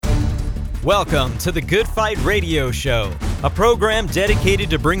Welcome to the Good Fight Radio Show, a program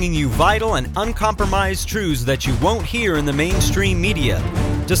dedicated to bringing you vital and uncompromised truths that you won't hear in the mainstream media,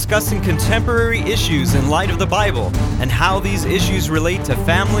 discussing contemporary issues in light of the Bible and how these issues relate to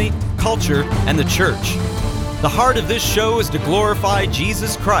family, culture, and the church. The heart of this show is to glorify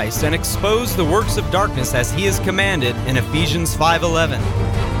Jesus Christ and expose the works of darkness as He is commanded in Ephesians 5:11.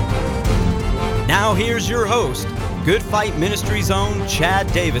 Now here's your host, Good Fight Ministries' own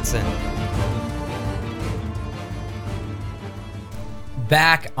Chad Davidson.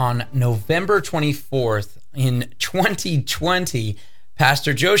 Back on November 24th in 2020,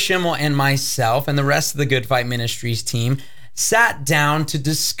 Pastor Joe Schimmel and myself and the rest of the Good Fight Ministries team sat down to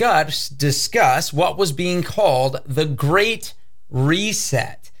discuss what was being called the Great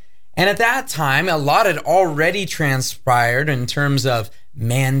Reset. And at that time, a lot had already transpired in terms of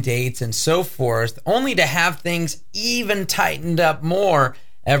mandates and so forth, only to have things even tightened up more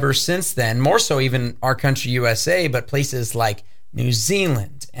ever since then. More so even our country, USA, but places like New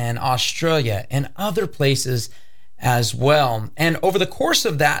Zealand and Australia and other places as well. And over the course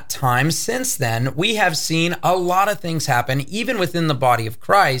of that time since then, we have seen a lot of things happen, even within the body of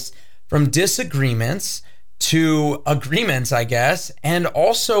Christ, from disagreements to agreements, I guess, and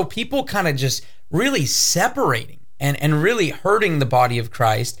also people kind of just really separating and really hurting the body of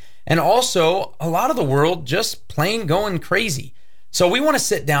Christ, and also a lot of the world just plain going crazy. So we want to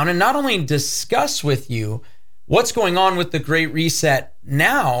sit down and not only discuss with you what's going on with the Great Reset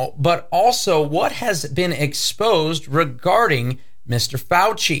now, but also what has been exposed regarding Mr.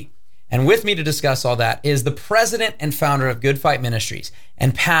 Fauci. And with me to discuss all that is the president and founder of Good Fight Ministries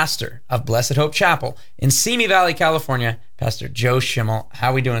and pastor of Blessed Hope Chapel in Simi Valley, California, Pastor Joe Schimmel. How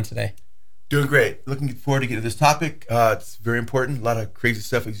are we doing today? Doing great. Looking forward to getting to this topic. It's very important. A lot of crazy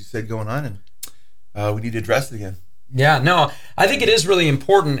stuff, as you said, going on, and we need to address it again. Yeah, no, I think it is really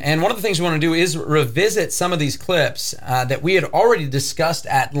important. And one of the things we want to do is revisit some of these clips that we had already discussed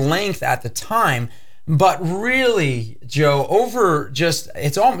at length at the time. But really, Joe,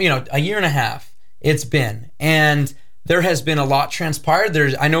 it's all, a year and a half it's been. And there has been a lot transpired.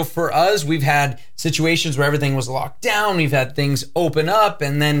 I know for us, we've had situations where everything was locked down. We've had things open up,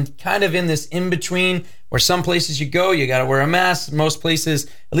 and then kind of in this in-between where some places you go, you got to wear a mask. Most places,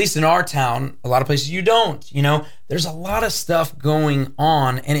 at least in our town, a lot of places you don't. There's a lot of stuff going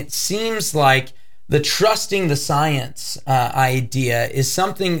on, and it seems like the trusting the science idea is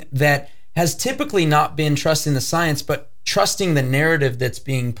something that has typically not been trusting the science, but trusting the narrative that's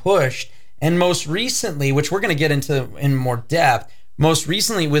being pushed. And most recently, which we're going to get into in more depth, most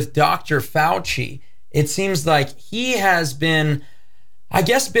recently with Dr. Fauci, it seems like he has been, I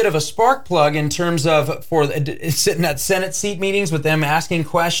guess, a bit of a spark plug in terms of for sitting at Senate seat meetings with them asking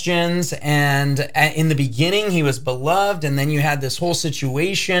questions. And in the beginning, he was beloved. And then you had this whole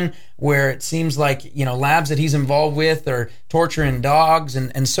situation where it seems like, labs that he's involved with are torturing dogs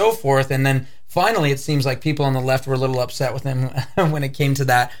and so forth. And then finally, it seems like people on the left were a little upset with him when it came to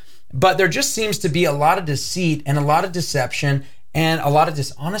that. But there just seems to be a lot of deceit and a lot of deception and a lot of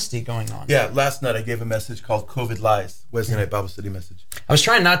dishonesty going on. Yeah, last night I gave a message called COVID Lies, Wednesday night Bible study message. I was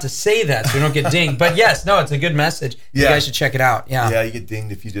trying not to say that so we don't get dinged. But yes, no, it's a good message. Yeah. You guys should check it out. Yeah, you get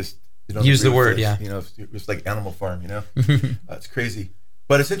dinged if you just use the word, yeah. It's like Animal Farm, It's crazy.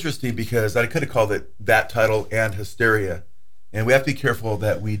 But it's interesting because I could have called it that title and hysteria. And we have to be careful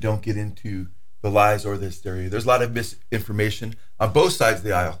that we don't get into the lies or the hysteria. There's a lot of misinformation on both sides of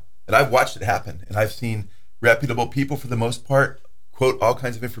the aisle. And I've watched it happen, and I've seen reputable people, for the most part, quote all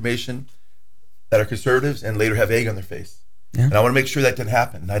kinds of information that are conservatives and later have egg on their face. Yeah. And I want to make sure that didn't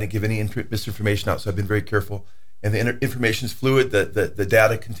happen. And I didn't give any misinformation out, so I've been very careful. And the information is fluid. The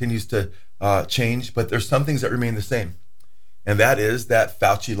data continues to change, but there's some things that remain the same. And that is that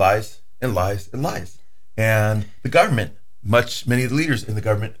Fauci lies and lies and lies. And the government, many of the leaders in the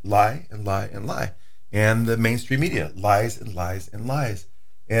government lie and lie and lie. And the mainstream media lies and lies and lies.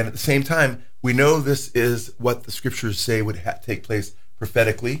 And at the same time, we know this is what the scriptures say would take place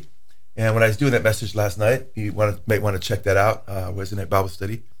prophetically. And when I was doing that message last night, you might want to check that out. Wednesday night Bible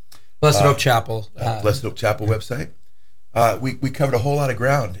study. Blessed Hope Chapel. Blessed Hope Chapel website. We covered a whole lot of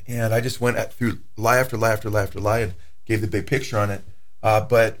ground. And I just went through lie after lie after lie after lie and gave the big picture on it.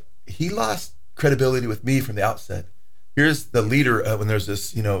 But he lost credibility with me from the outset. Here's the leader when there's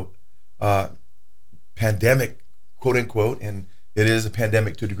this, pandemic, quote unquote, and it is a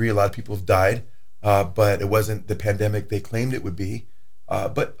pandemic to a degree. A lot of people have died, but it wasn't the pandemic they claimed it would be.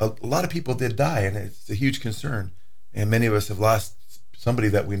 But a lot of people did die, and it's a huge concern. And many of us have lost somebody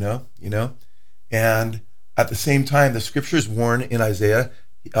that we know, And at the same time, the scriptures warn in Isaiah,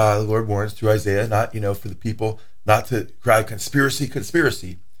 the Lord warns through Isaiah, not, for the people not to cry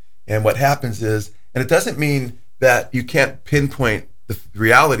conspiracy. And what happens is, and it doesn't mean that you can't pinpoint the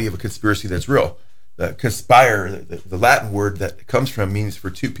reality of a conspiracy that's real. The conspire, the Latin word that it comes from, means for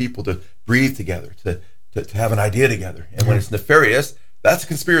two people to breathe together, to have an idea together. And when it's nefarious, that's a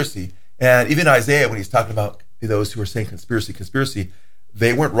conspiracy. And even Isaiah, when he's talking about those who are saying conspiracy,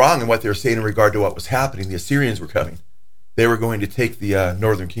 they weren't wrong in what they were saying in regard to what was happening. The Assyrians were coming. They were going to take the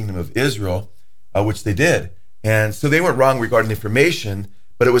northern kingdom of Israel, which they did. And so they weren't wrong regarding the information,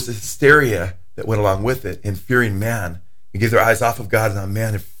 but it was the hysteria that went along with it, and fearing man, and get their eyes off of God and on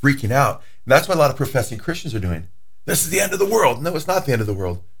man, and freaking out. And that's what a lot of professing Christians are doing. This is the end of the world. No, it's not the end of the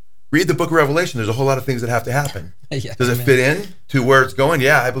world. Read the book of Revelation. There's a whole lot of things that have to happen. Yeah, Does it fit in to where it's going?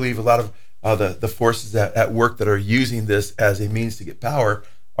 Yeah, I believe a lot of the forces at work that are using this as a means to get power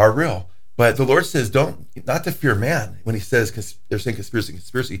are real. But the Lord says, not to fear man when he says they're saying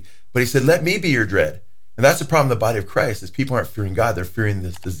conspiracy, but he said, let me be your dread. And that's the problem in the body of Christ, is people aren't fearing God. They're fearing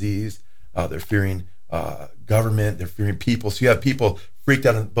this disease. They're fearing government. They're fearing people. So you have people freaked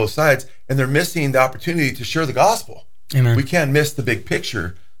out on both sides, and they're missing the opportunity to share the gospel. Amen. We can't miss the big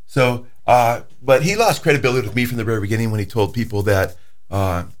picture. So, but he lost credibility with me from the very beginning when he told people that,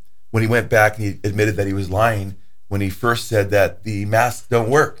 when he went back and he admitted that he was lying when he first said that the masks don't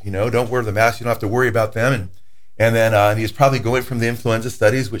work. Don't wear the mask. You don't have to worry about them. And then he was probably going from the influenza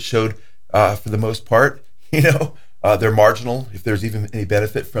studies, which showed, for the most part, they're marginal if there's even any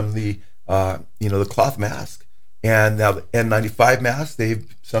benefit from the cloth mask. And now the N95 masks,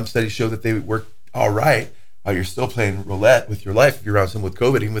 some studies show that they work all right. You're still playing roulette with your life if you're around someone with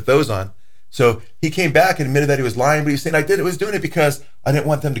COVID, even with those on. So he came back and admitted that he was lying, but he's saying, I was doing it because I didn't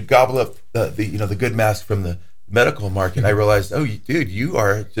want them to gobble up the good mask from the medical market. I realized, dude, you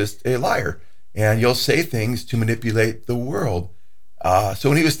are just a liar, and you'll say things to manipulate the world. So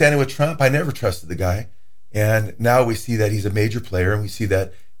when he was standing with Trump, I never trusted the guy. And now we see that he's a major player, and we see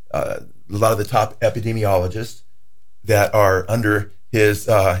that a lot of the top epidemiologists that are under his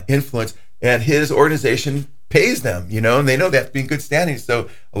influence, and his organization pays them, and they know they have to be in good standing. So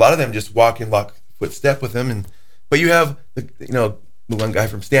a lot of them just walk in footstep with him. But you have the one guy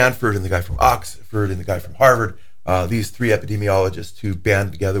from Stanford, and the guy from Oxford, and the guy from Harvard, these three epidemiologists who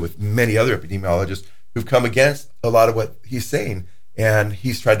band together with many other epidemiologists who've come against a lot of what he's saying, and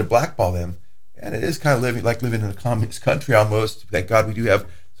he's tried to blackball them. And it is kind of living in a communist country almost. Thank God we do have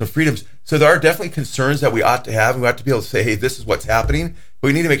some freedoms. So there are definitely concerns that we ought to have, and we have to be able to say, hey, this is what's happening. But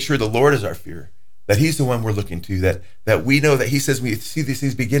we need to make sure the Lord is our fear, that he's the one we're looking to, that we know that he says we see these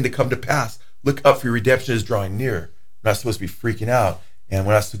things begin to come to pass. Look up, for your redemption is drawing near. We're not supposed to be freaking out, and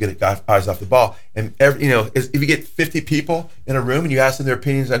we're not supposed to get eyes off the ball. And if you get 50 people in a room and you ask them their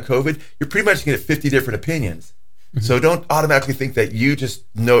opinions on COVID, you're pretty much going to get 50 different opinions. Mm-hmm. So don't automatically think that you just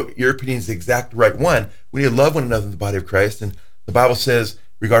know your opinion is the exact right one. We need to love one another in the body of Christ. And the Bible says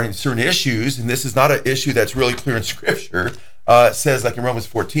regarding certain issues, and this is not an issue that's really clear in Scripture, it says, like in Romans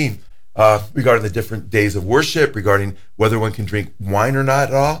 14, regarding the different days of worship, regarding whether one can drink wine or not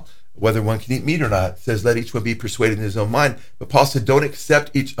at all, whether one can eat meat or not. It says, let each one be persuaded in his own mind. But Paul said, don't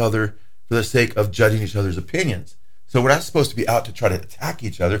accept each other for the sake of judging each other's opinions. So we're not supposed to be out to try to attack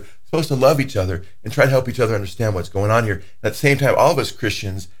each other. We're supposed to love each other and try to help each other understand what's going on here. And at the same time, all of us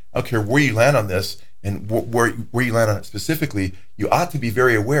Christians, I don't care where you land on this and where you land on it specifically, you ought to be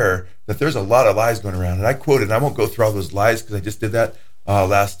very aware that there's a lot of lies going around. And I quoted, and I won't go through all those lies because I just did that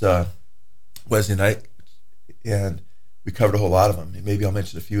last Wednesday night, and we covered a whole lot of them. And maybe I'll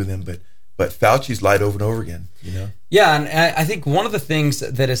mention a few of them, but Fauci's lied over and over again, Yeah, and I think one of the things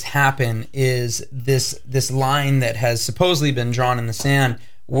that has happened is this line that has supposedly been drawn in the sand,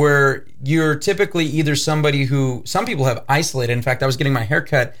 where you're typically either somebody who some people have isolated. In fact, I was getting my hair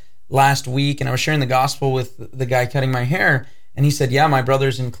cut last week, and I was sharing the gospel with the guy cutting my hair, and he said, yeah, my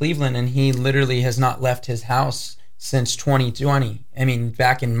brother's in Cleveland, and he literally has not left his house since 2020. I mean,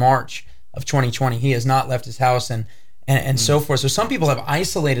 back in March of 2020, he has not left his house, and so forth. So some people have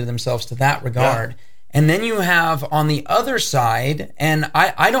isolated themselves to that regard. Yeah. And then you have on the other side, and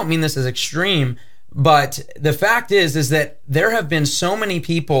I don't mean this as extreme, but the fact is that there have been so many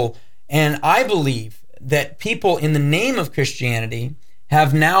people, and I believe that people in the name of Christianity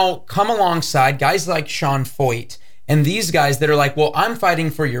have now come alongside guys like Sean Foyt and these guys that are like, well, I'm fighting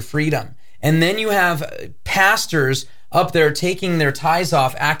for your freedom. And then you have pastors up there taking their ties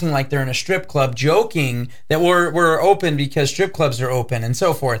off, acting like they're in a strip club, joking that we're open because strip clubs are open and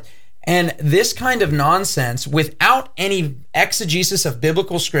so forth. And this kind of nonsense, without any exegesis of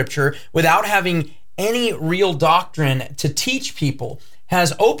biblical scripture, without having any real doctrine to teach people,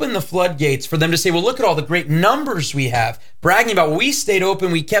 has opened the floodgates for them to say, well, look at all the great numbers we have, bragging about we stayed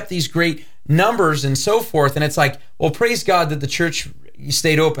open, we kept these great numbers and so forth. And it's like, well, praise God that the church you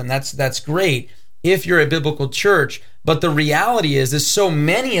stayed open. That's great if you're a biblical church. But the reality is so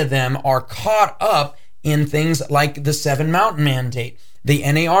many of them are caught up in things like the 7 Mountain Mandate, the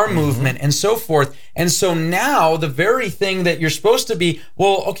NAR movement, and so forth. And so now the very thing that you're supposed to be,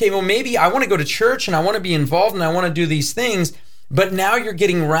 maybe I want to go to church and I want to be involved and I want to do these things, but now you're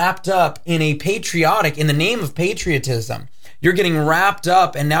getting wrapped up in in the name of patriotism. You're getting wrapped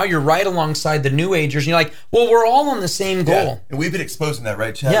up, and now you're right alongside the New Agers. And you're like, well, we're all on the same goal. Yeah. And we've been exposing that,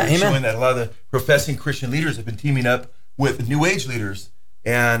 right, Chad? Yeah, We're amen. showing that a lot of the professing Christian leaders have been teaming up with New Age leaders.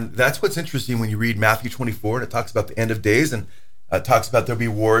 And that's what's interesting when you read Matthew 24, and it talks about the end of days, and it talks about there'll be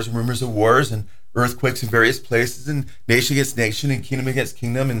wars and rumors of wars and earthquakes in various places, and nation against nation and kingdom against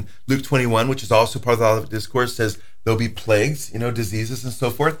kingdom. And Luke 21, which is also part of the Olivet Discourse, says there'll be plagues, diseases and so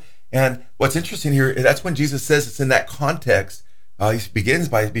forth. And what's interesting here, that's when Jesus says it's in that context. He begins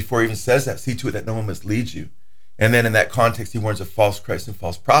by, before he even says that, see to it that no one misleads you. And then in that context, he warns of false Christs and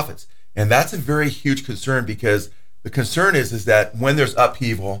false prophets. And that's a very huge concern, because the concern is that when there's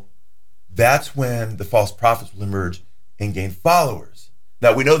upheaval, that's when the false prophets will emerge and gain followers.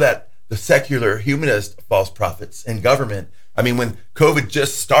 Now, we know that the secular humanist false prophets in government, when COVID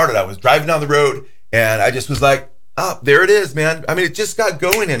just started, I was driving down the road and I just was like, there it is, man. It just got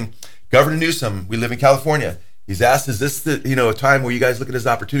going. And Governor Newsom, we live in California, he's asked, is this the a time where you guys look at this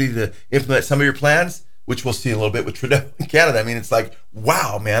opportunity to implement some of your plans, which we'll see a little bit with Trudeau in Canada. It's like,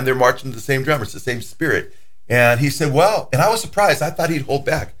 wow, man, they're marching to the same drum. It's the same spirit. And he said, well, and I was surprised. I thought he'd hold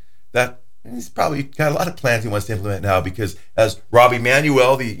back. That he's probably got a lot of plans he wants to implement now, because as Rob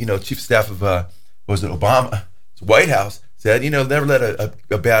Emanuel, the chief of staff of Obama's White House, said, never let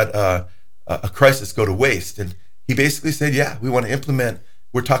a bad crisis go to waste. And he basically said, yeah, we want to implement.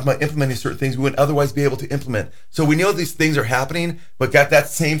 We're talking about implementing certain things we wouldn't otherwise be able to implement. So we know these things are happening, but that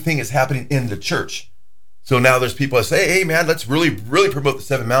same thing is happening in the church. So now there's people that say, hey, man, let's really promote the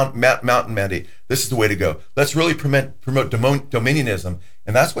 7 Mountain Mandate. This is the way to go. Let's really promote dominionism.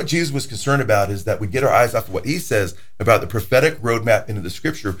 And that's what Jesus was concerned about, is that we get our eyes off of what he says about the prophetic roadmap into the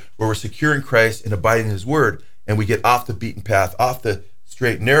scripture, where we're secure in Christ and abiding in his word, and we get off the beaten path, off the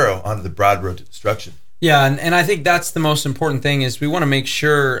straight and narrow, onto the broad road to destruction. Yeah, and I think that's the most important thing, is we want to make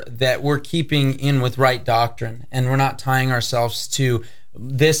sure that we're keeping in with right doctrine, and we're not tying ourselves to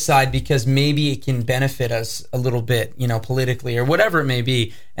this side because maybe it can benefit us a little bit, politically or whatever it may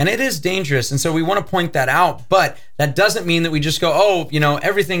be. And it is dangerous. And so we want to point that out, but that doesn't mean that we just go,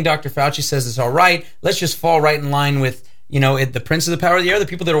 everything Dr. Fauci says is all right. Let's just fall right in line with, the prince of the power of the air, the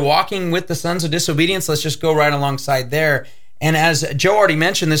people that are walking with the sons of disobedience. Let's just go right alongside there. And as Joe already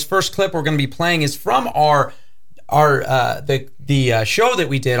mentioned, this first clip we're going to be playing is from our show that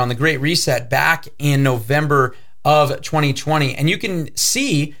we did on the Great Reset back in November of 2020, and you can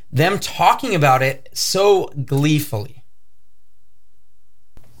see them talking about it so gleefully.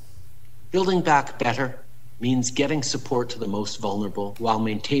 Building back better means getting support to the most vulnerable while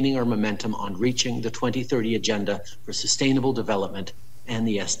maintaining our momentum on reaching the 2030 Agenda for Sustainable Development and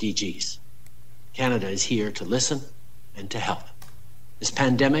the SDGs. Canada is here to listen and to help. This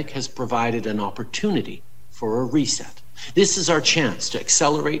pandemic has provided an opportunity for a reset. This is our chance to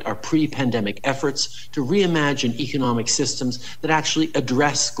accelerate our pre-pandemic efforts to reimagine economic systems that actually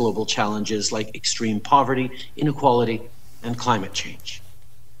address global challenges like extreme poverty, inequality, and climate change.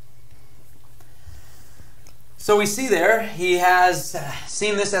 So we see there, he has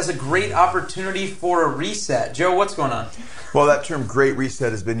seen this as a great opportunity for a reset. Joe, what's going on? Well, that term great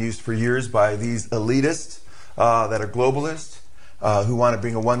reset has been used for years by these elitists that are globalists who want to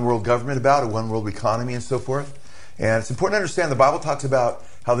bring a one world government about, a one world economy and so forth. And it's important to understand the Bible talks about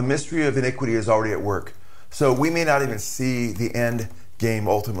how the mystery of iniquity is already at work. So we may not even see the end game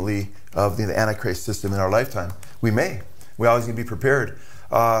ultimately of the Antichrist system in our lifetime. We may. We always need to be prepared.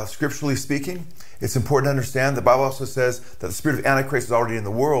 Scripturally speaking, it's important to understand the Bible also says that the spirit of Antichrist is already in the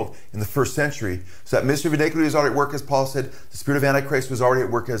world in the first century. So that mystery of iniquity is already at work, as Paul said. The spirit of Antichrist was already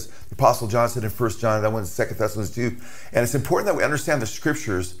at work, as the Apostle John said in 1 John, that one's 2 Thessalonians 2. And it's important that we understand the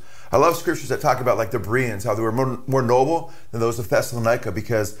scriptures. I love scriptures that talk about like the Bereans, how they were more noble than those of Thessalonica,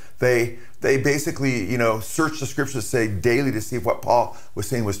 because they basically, searched the scriptures say daily to see if what Paul was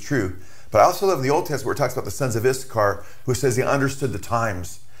saying was true. But I also love in the Old Testament where it talks about the sons of Issachar, who says they understood the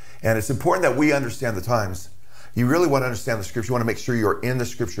times. And it's important that we understand the times. You really want to understand the scripture. You want to make sure you're in the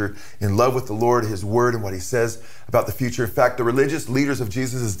scripture, in love with the Lord, his word, and what he says about the future. In fact, the religious leaders of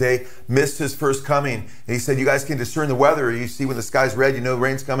Jesus' day missed his first coming. And he said, you guys can discern the weather. You see when the sky's red, you know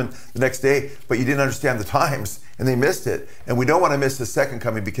rain's coming the next day, but you didn't understand the times, and they missed it. And we don't want to miss his second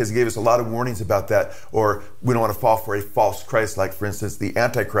coming because he gave us a lot of warnings about that, or we don't want to fall for a false Christ, like, for instance, the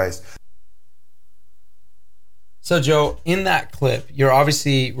Antichrist. So, Joe, in that clip, you're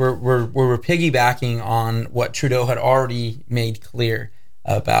obviously we're piggybacking on what Trudeau had already made clear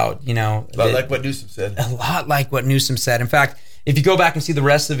about, like what Newsom said. A lot like what Newsom said. In fact, if you go back and see the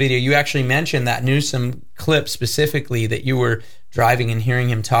rest of the video, you actually mentioned that Newsom clip specifically that you were driving and hearing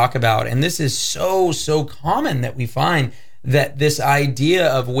him talk about. And this is so common that we find that this idea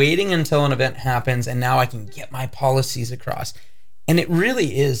of waiting until an event happens and now I can get my policies across. And it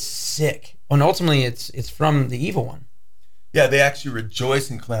really is sick. And ultimately, it's from the evil one. Yeah, they actually rejoice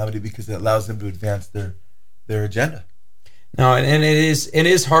in calamity because it allows them to advance their agenda. No, and it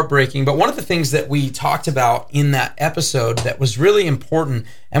is heartbreaking. But one of the things that we talked about in that episode that was really important,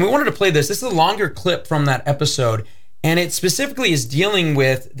 and we wanted to play this. This is a longer clip from that episode, and it specifically is dealing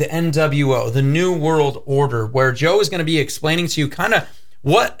with the NWO, the New World Order, where Joe is going to be explaining to you kind of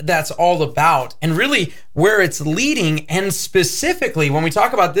what that's all about and really where it's leading. And specifically, when we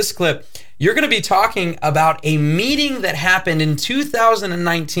talk about this clip, you're going to be talking about a meeting that happened in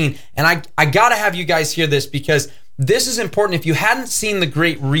 2019. And I got to have you guys hear this because this is important. If you hadn't seen The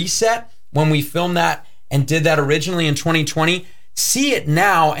Great Reset when we filmed that and did that originally in 2020, see it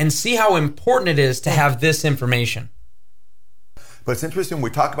now and see how important it is to have this information. But it's interesting,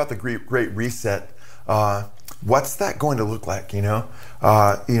 we talk about the Great Reset. What's that going to look like, you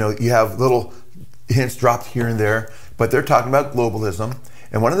have little hints dropped here and there, but they're talking about globalism.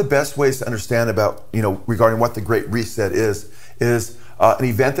 And one of the best ways to understand about, regarding what the Great Reset is an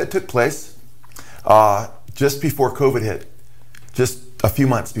event that took place just before COVID hit, just a few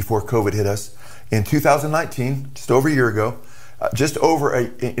months before COVID hit us in 2019, just over a year ago, just over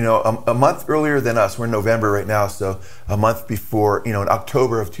a month earlier than us. We're in November right now, so a month before, in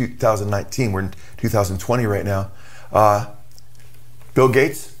October of 2019. We're in 2020 right now. Bill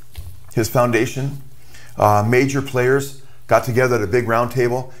Gates, his foundation, major players got together at a big round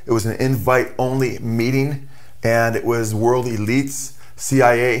table. It was an invite-only meeting, and it was world elites,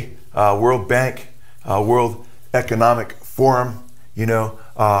 CIA, World Bank, World Economic Forum,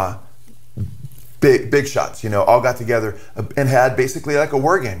 big shots, all got together and had basically like a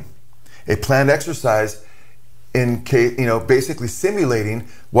war game, a planned exercise in case, basically simulating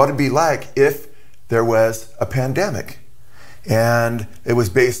what it'd be like if there was a pandemic. And it was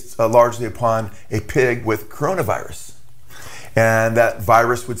based largely upon a pig with coronavirus. And that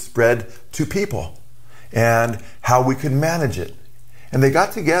virus would spread to people and how we could manage it. And they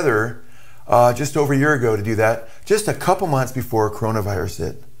got together just over a year ago to do that, just a couple months before coronavirus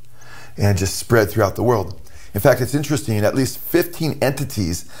hit, and just spread throughout the world. In fact, it's interesting, at least 15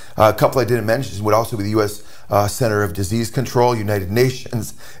 entities, a couple I didn't mention would also be the U.S. Center of Disease Control, United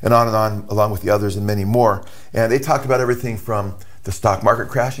Nations, and on, along with the others and many more. And they talked about everything from the stock market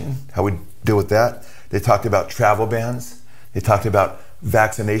crashing, how we deal with that. They talked about travel bans. They talked about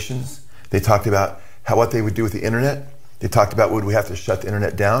vaccinations. They talked about what they would do with the internet. They talked about would we have to shut the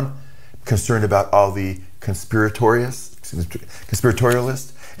internet down, concerned about all the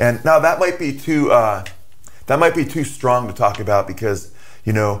conspiratorialists. And now that might be too strong to talk about because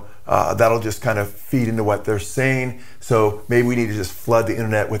that'll just kind of feed into what they're saying. So maybe we need to just flood the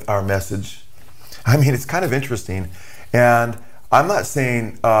internet with our message. I mean, it's kind of interesting. And I'm not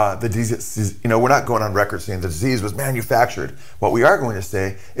saying the disease, we're not going on record saying the disease was manufactured. What we are going to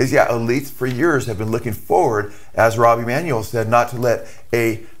say is, elites for years have been looking forward, as Rob Emanuel said, not to let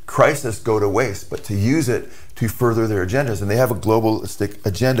a crisis go to waste, but to use it to further their agendas. And they have a globalistic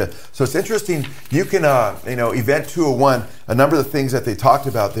agenda. So it's interesting. You can, Event 201, a number of the things that they talked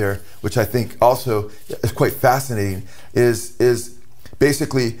about there, which I think also is quite fascinating, is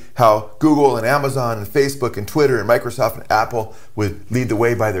basically how Google and Amazon and Facebook and Twitter and Microsoft and Apple would lead the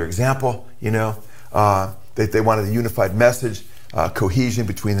way by their example. They wanted a unified message, cohesion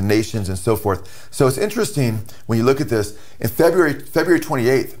between the nations and so forth. So it's interesting when you look at this. In February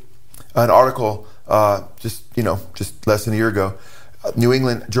 28th, an article just less than a year ago, New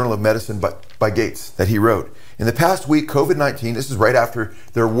England Journal of Medicine by Gates that he wrote. In the past week, COVID-19, this is right after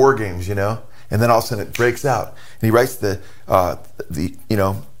their war games, and then all of a sudden it breaks out. And he writes the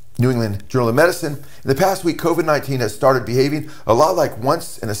New England Journal of Medicine, in the past week, COVID-19 has started behaving a lot like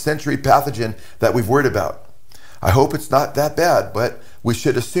once-in-a-century pathogen that we've worried about. I hope it's not that bad, but we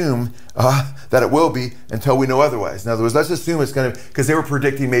should assume that it will be until we know otherwise. In other words, let's assume it's going to, because they were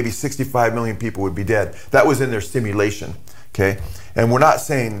predicting maybe 65 million people would be dead. That was in their simulation, okay? And we're not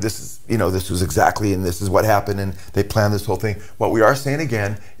saying this is, this was exactly and this is what happened and they planned this whole thing. What we are saying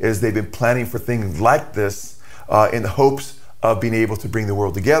again is they've been planning for things like this in the hopes of being able to bring the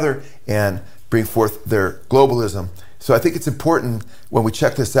world together and bring forth their globalism. So I think it's important when we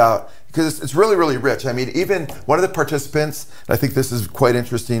check this out because it's really, really rich. I mean, even one of the participants, and I think this is quite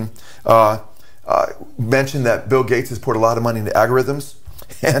interesting, mentioned that Bill Gates has poured a lot of money into algorithms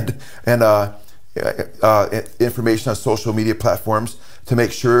and information on social media platforms to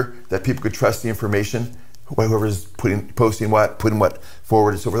make sure that people could trust the information, whoever's putting what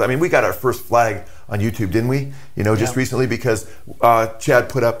forward and so forth. I mean, we got our first flag on YouTube, didn't we? Just recently, because Chad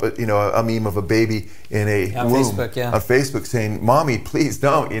put up a meme of a baby in a on womb Facebook, on Facebook saying, "Mommy, please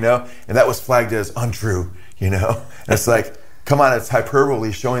don't," and that was flagged as untrue, And it's like, come on, it's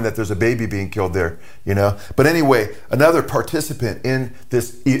hyperbole showing that there's a baby being killed there, But anyway, another participant in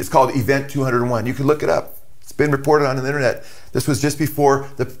this, it's called Event 201. You can look it up. It's been reported on the internet. This was just before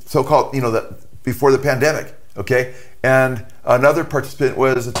the so-called, before the pandemic, okay? And another participant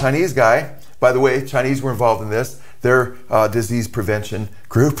was a Chinese guy. By the way, Chinese were involved in this. Their disease prevention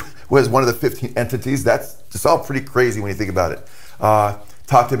group was one of the 15 entities. It's all pretty crazy when you think about it.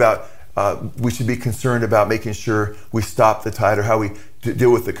 Talked about we should be concerned about making sure we stop the tide, or how we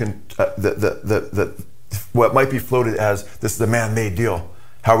deal with the what might be floated as this is a man-made deal.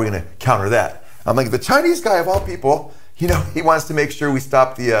 How are we going to counter that? I'm like, the Chinese guy of all people, he wants to make sure we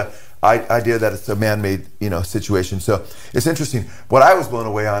stop the idea that it's a man-made, situation. So it's interesting. What I was blown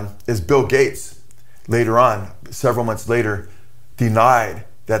away on is Bill Gates later on, several months later, denied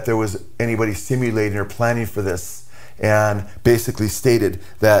that there was anybody simulating or planning for this, and basically stated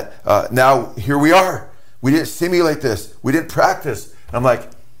that now here we are. We didn't simulate this. We didn't practice. And I'm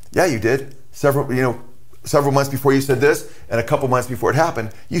like, yeah, you did. Several months before you said this, and a couple months before it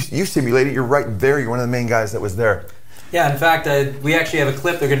happened, you simulated. You're right there. You're one of the main guys that was there. Yeah, in fact, we actually have a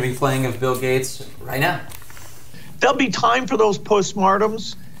clip they're going to be playing of Bill Gates right now. There'll be time for those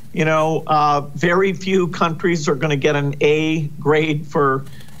postmortems. Very few countries are going to get an A grade for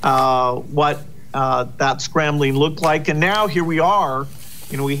what that scrambling looked like. And now here we are.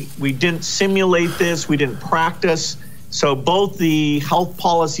 We didn't simulate this. We didn't practice. So both the health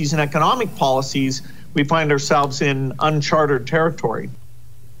policies and economic policies, we find ourselves in uncharted territory.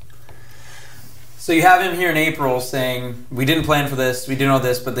 So you have him here in April saying, we didn't plan for this, we didn't know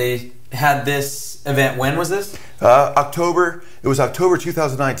this, but they had this event. When was this? October. It was October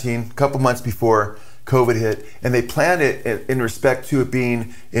 2019, a couple months before COVID hit, and they planned it in respect to it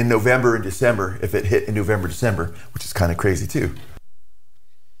being in November and December, if it hit in November, December, which is kind of crazy too.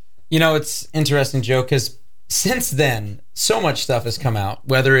 It's interesting, Joe, because since then, so much stuff has come out,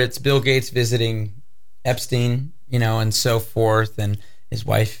 whether it's Bill Gates visiting Epstein, and so forth, and his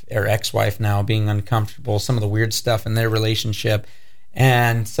wife or ex-wife now being uncomfortable, some of the weird stuff in their relationship,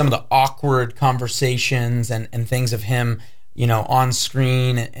 and some of the awkward conversations and things of him, on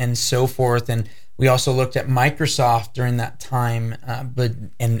screen and so forth. And we also looked at Microsoft during that time,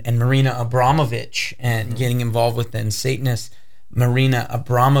 and Marina Abramovich and getting involved with the Satanist Marina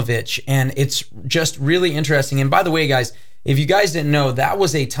Abramovich. And it's just really interesting. And by the way, guys, if you guys didn't know, that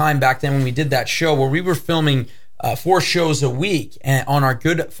was a time back then when we did that show where we were filming 4 shows a week on our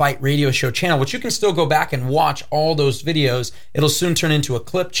Good Fight Radio Show channel, which you can still go back and watch all those videos. It'll soon turn into a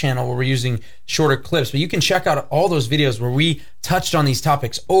clip channel where we're using shorter clips, but you can check out all those videos where we touched on these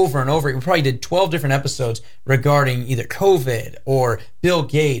topics over and over. We probably did 12 different episodes regarding either COVID or Bill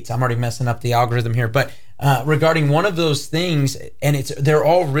Gates. I'm already messing up the algorithm here, but regarding one of those things, and they're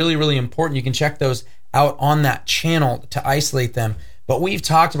all really, really important. You can check those out on that channel to isolate them. But we've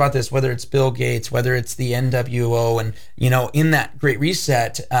talked about this, whether it's Bill Gates, whether it's the NWO, and in that Great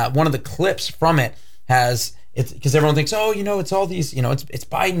Reset, one of the clips from it has it's because everyone thinks, it's all these, it's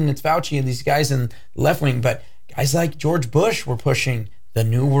Biden, it's Fauci, and these guys in the left wing, but guys like George Bush were pushing the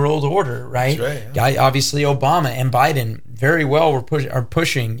New World Order, right? That's right, yeah. Guy, obviously Obama and Biden very well are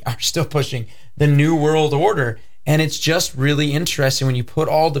still pushing the New World Order, and it's just really interesting when you put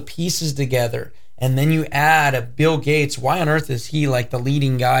all the pieces together. And then you add a Bill Gates. Why on earth is he like the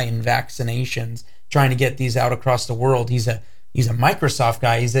leading guy in vaccinations, trying to get these out across the world? He's a Microsoft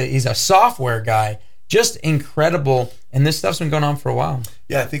guy. He's a software guy. Just incredible. And this stuff's been going on for a while.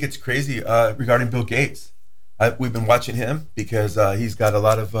 Yeah, I think it's crazy regarding Bill Gates. We've been watching him because he's got a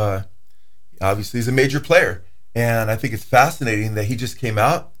lot of, obviously he's a major player. And I think it's fascinating that he just came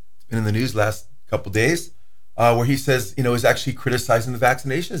out, it's been in the news last couple days, where he says, he's actually criticizing the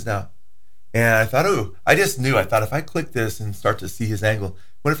vaccinations now. And I thought, I thought if I click this and start to see his angle,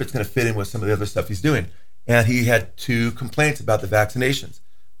 what if it's going to fit in with some of the other stuff he's doing? And he had 2 complaints about the vaccinations.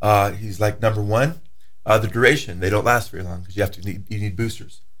 He's like, number one, the duration. They don't last very long because you need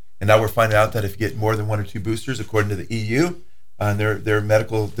boosters. And now we're finding out that if you get more than 1 or 2 boosters, according to the EU and their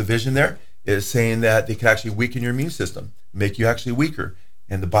medical division there, is saying that they can actually weaken your immune system, make you actually weaker,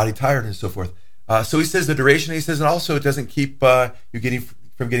 and the body tired and so forth. So he says the duration, he says, and also it doesn't keep you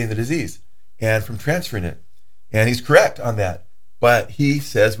from getting the disease and from transferring it. And he's correct on that. but he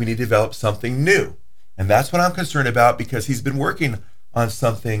says we need to develop something new. And that's what I'm concerned about, because he's been working on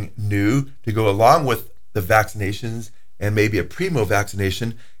something new to go along with the vaccinations and maybe a primo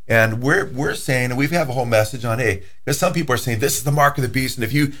vaccination. And we're saying, and we have a whole message on, hey, because some people are saying this is the mark of the beast, and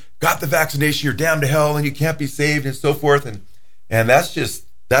if you got the vaccination, you're damned to hell and you can't be saved and so forth. And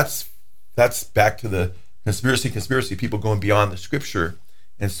that's back to the conspiracy, people going beyond the scripture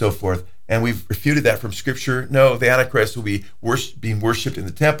and so forth. And we've refuted that from scripture. No, the Antichrist will be being worshipped in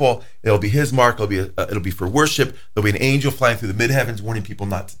the temple. It'll be his mark. It'll be for worship. There'll be an angel flying through the mid-heavens warning people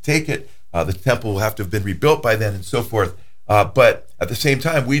not to take it. The temple will have to have been rebuilt by then and so forth. But at the same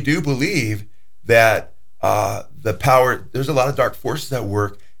time, we do believe that the power, there's a lot of dark forces at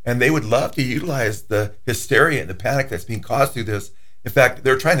work, and they would love to utilize the hysteria and the panic that's being caused through this. In fact,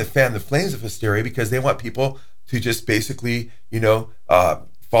 they're trying to fan the flames of hysteria because they want people to just basically,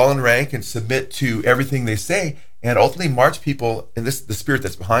 fall in rank and submit to everything they say, and ultimately march people, and this the spirit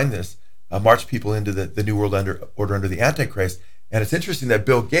that's behind this, march people into the New World Order under the Antichrist. And it's interesting that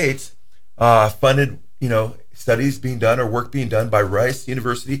Bill Gates funded, studies being done or work being done by Rice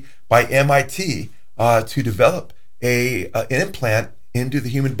University, by MIT, to develop an implant into the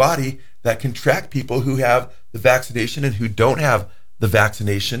human body that can track people who have the vaccination and who don't have the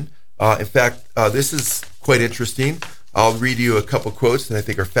vaccination. In fact, this is quite interesting. I'll read you a couple quotes that I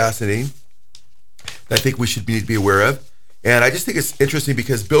think are fascinating, that I think we should need to be aware of. And I just think it's interesting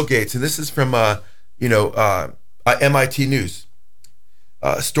because Bill Gates, and this is from MIT News,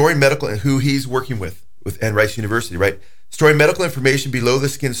 storing medical, and who he's working with and Rice University, right? Storing medical information below the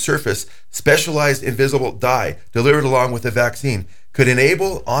skin's surface, specialized invisible dye delivered along with the vaccine could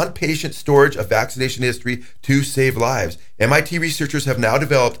enable on-patient storage of vaccination history to save lives. MIT researchers have now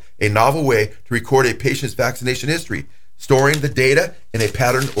developed a novel way to record a patient's vaccination history, storing the data in a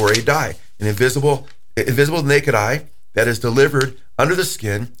pattern or a dye, an invisible naked eye that is delivered under the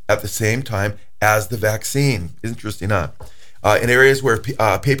skin at the same time as the vaccine. Interesting, huh? In areas where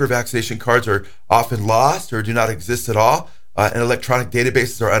paper vaccination cards are often lost or do not exist at all, and electronic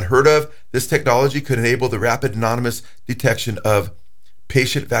databases are unheard of, this technology could enable the rapid anonymous detection of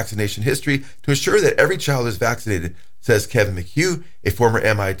patient vaccination history to ensure that every child is vaccinated, says Kevin McHugh, a former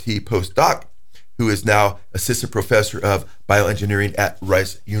MIT postdoc who is now assistant professor of bioengineering at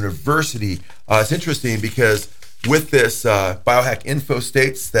Rice University. It's interesting because with this, Biohack Info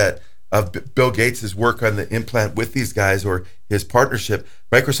states that of Bill Gates' work on the implant with these guys, or his partnership,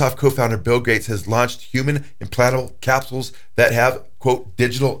 Microsoft co-founder Bill Gates has launched human implantable capsules that have, quote,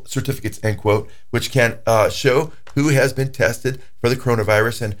 digital certificates, end quote, which can show who has been tested for the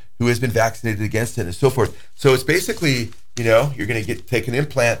coronavirus and who has been vaccinated against it and so forth. So it's basically, you're going to take an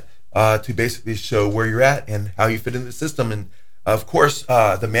implant to basically show where you're at and how you fit in the system. And of course,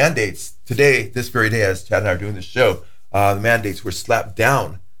 the mandates today, this very day, as Chad and I are doing this show, the mandates were slapped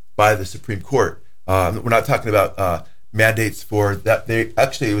down by the Supreme Court. We're not talking about mandates for that.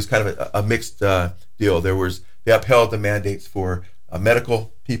 It was kind of a mixed deal. They upheld the mandates for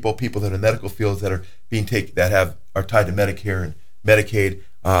medical people that are in medical fields that are being are tied to Medicare and Medicaid.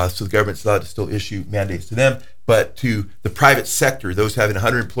 So the government's allowed to still issue mandates to them, but to the private sector, those having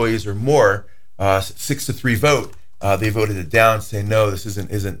 100 employees or more, 6-3 vote, they voted it down, saying no, this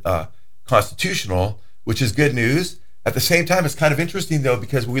isn't constitutional, which is good news. At the same time, it's kind of interesting, though,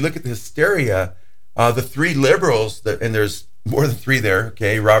 because when we look at the hysteria, the three liberals, and there's more than three there,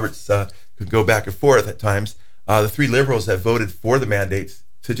 okay, Roberts could go back and forth at times, the three liberals that voted for the mandates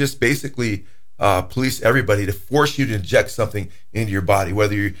to just basically police everybody, to force you to inject something into your body,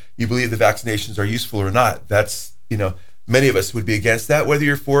 whether you believe the vaccinations are useful or not. That's, many of us would be against that, whether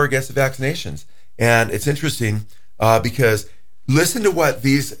you're for or against the vaccinations. And it's interesting because listen to what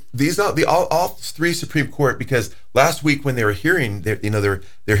all three Supreme Court, because last week when they were hearing, they're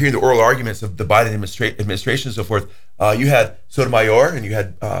hearing the oral arguments of the Biden administration and so forth. You had Sotomayor and you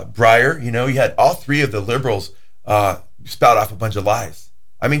had Breyer. You had all three of the liberals spout off a bunch of lies.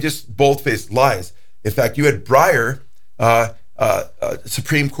 I mean, just bold-faced lies. In fact, you had Breyer,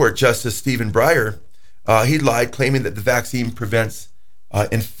 Supreme Court Justice Stephen Breyer. He lied, claiming that the vaccine prevents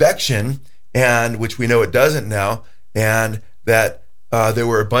infection, and which we know it doesn't now, and that there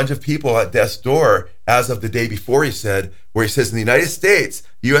were a bunch of people at death's door as of the day before, he said, where he says in the United States,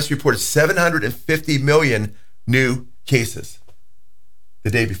 the U.S. reported 750 million new cases the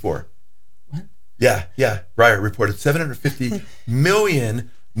day before. What? Yeah. Breyer reported 750 million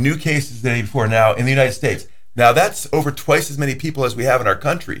new cases the day before now in the United States. Now, that's over twice as many people as we have in our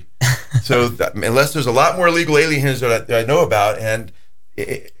country. So unless there's a lot more illegal aliens that I know about, and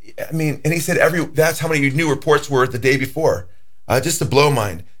he said that's how many new reports were the day before, just to blow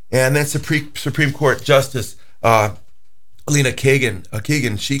mind. And then Supreme Court Justice Alina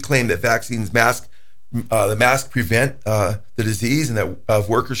Kagan, she claimed that vaccines the mask prevent the disease, and that of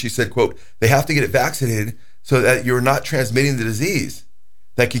workers, she said, quote, they have to get it vaccinated so that you're not transmitting the disease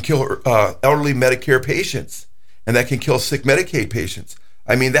that can kill elderly Medicare patients and that can kill sick Medicaid patients.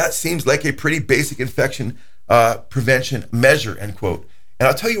 I mean, that seems like a pretty basic infection prevention measure, end quote. And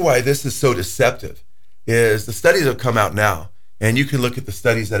I'll tell you why this is so deceptive is the studies have come out now, and you can look at the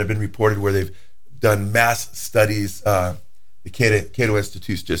studies that have been reported where they've done mass studies. The Cato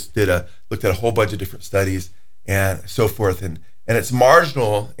Institute just looked at a whole bunch of different studies and so forth, and it's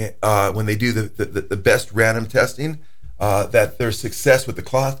marginal when they do the best random testing that there's success with the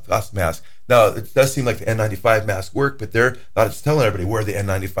cloth mask. Now, it does seem like the N95 masks work, but they're not telling everybody wear the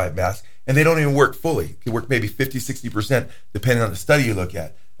N95 mask, and they don't even work fully. It can work maybe 50-60% depending on the study you look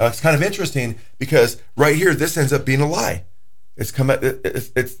at. It's kind of interesting because right here this ends up being a lie. It's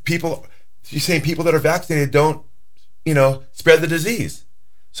people. She's saying people that are vaccinated don't spread the disease.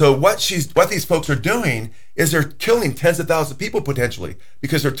 So what these folks are doing is they're killing tens of thousands of people potentially,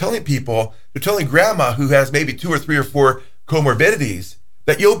 because they're telling grandma who has maybe 2 or 3 or 4 comorbidities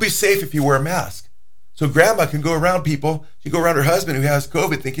that you'll be safe if you wear a mask. So grandma can go around people. She can go around her husband who has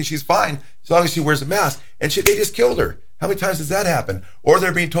COVID thinking she's fine as long as she wears a mask. And they just killed her. How many times does that happen? Or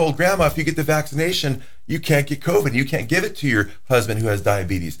they're being told, grandma, if you get the vaccination, you can't get COVID. You can't give it to your husband who has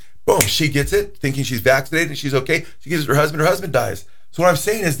diabetes. Boom, she gets it thinking she's vaccinated and she's okay. She gives it to her husband dies. So what I'm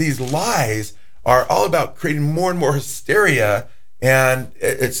saying is these lies are all about creating more and more hysteria. And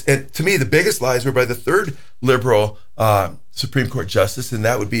to me, the biggest lies were by the third liberal Supreme Court justice, and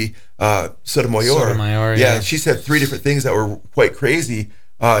that would be Sotomayor. Sotomayor, yeah. And she said 3 different things that were quite crazy.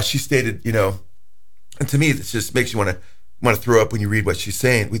 She stated, and to me, this just makes you want to throw up when you read what she's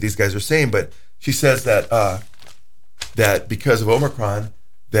saying, what these guys are saying. But she says that that because of Omicron,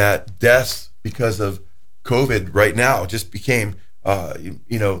 that deaths because of COVID right now just became,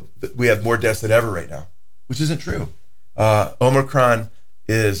 we have more deaths than ever right now, which isn't true. Omicron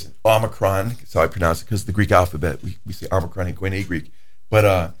is Omicron, that's how I pronounce it, because the Greek alphabet, we say Omicron in Koine Greek.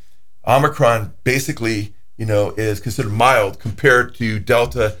 But Omicron basically, is considered mild compared to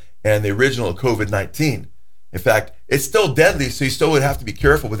Delta and the original COVID-19. In fact, it's still deadly, so you still would have to be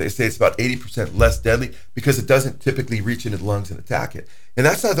careful, but they say it's about 80% less deadly because it doesn't typically reach into the lungs and attack it. And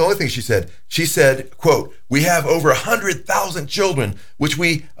that's not the only thing she said. She said, quote, we have over 100,000 children, which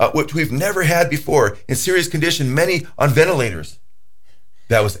we've never had before, in serious condition, many on ventilators.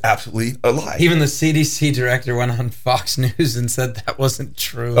 That was absolutely a lie. Even the CDC director went on Fox News and said that wasn't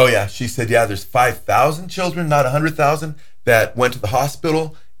true. Oh, yeah. She said, there's 5,000 children, not 100,000, that went to the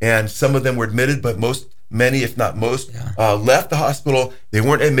hospital, and some of them were admitted, but many, if not most, left the hospital. They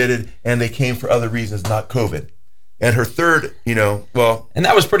weren't admitted, and they came for other reasons, not COVID. And her third, and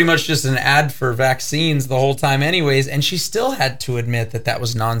that was pretty much just an ad for vaccines the whole time anyways, and she still had to admit that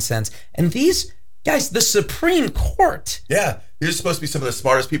was nonsense. And these guys, the Supreme Court. Yeah, they're supposed to be some of the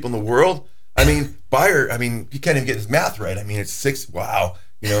smartest people in the world. I mean, Bayer, he can't even get his math right. It's 6, wow.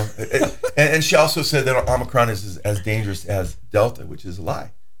 And she also said that Omicron is as dangerous as Delta, which is a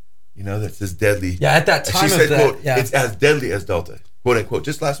lie. That's as deadly. Yeah, at that time she said, quote, it's as deadly as Delta, quote unquote,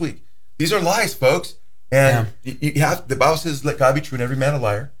 just last week. These are lies, folks. And you have, the Bible says, let God be true and every man a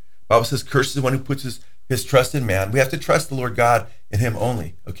liar. The Bible says, curse is the one who puts his trust in man. We have to trust the Lord God and him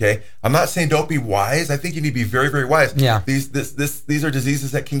only, okay? I'm not saying don't be wise. I think you need to be very, very wise. Yeah. These are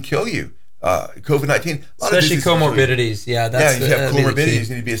diseases that can kill you. COVID-19. Especially comorbidities. You have comorbidities.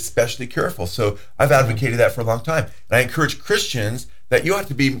 You need to be especially careful. So I've advocated that for a long time. And I encourage Christians that you have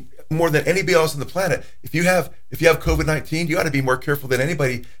to be more than anybody else on the planet. If you have COVID-19, you ought to be more careful than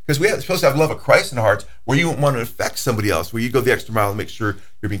anybody, because we're supposed to have love of Christ in our hearts, where you don't want to affect somebody else, where you go the extra mile and make sure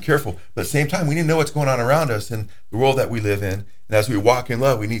you're being careful. But at the same time, we need to know what's going on around us and the world that we live in. And as we walk in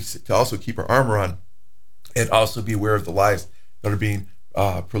love, we need to also keep our armor on and also be aware of the lies that are being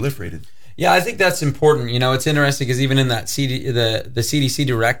proliferated. Yeah, I think that's important. It's interesting because even in that the CDC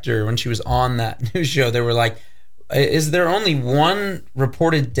director, when she was on that news show, they were like, is there only one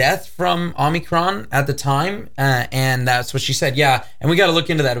reported death from Omicron at the time? And that's what she said. Yeah, and we got to look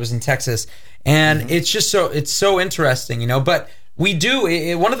into that. It was in Texas. And it's just so interesting, But we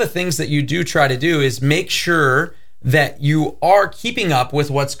do, one of the things that you do try to do is make sure that you are keeping up with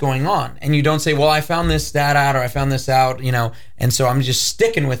what's going on. And you don't say, well, I found this stat out or I found this out, and so I'm just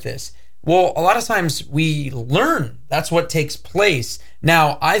sticking with this. Well, a lot of times we learn. That's what takes place.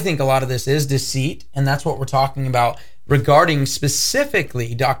 Now, I think a lot of this is deceit, and that's what we're talking about regarding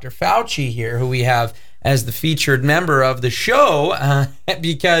specifically Dr. Fauci here, who we have as the featured member of the show,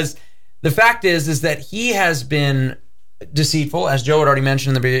 because the fact is that he has been deceitful, as Joe had already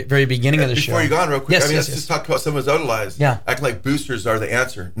mentioned in the very beginning of the show. Before you go on real quick, Yes, let's just talk about some of his other lies. Yeah. Acting like boosters are the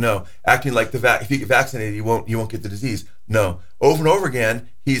answer. No. Acting like if you get vaccinated, you won't get the disease. No. Over and over again,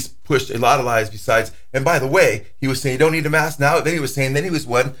 he's pushed a lot of lies besides. And by the way, he was saying you don't need a mask now. Then he was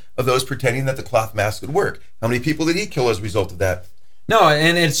one of those pretending that the cloth mask would work. How many people did he kill as a result of that? No,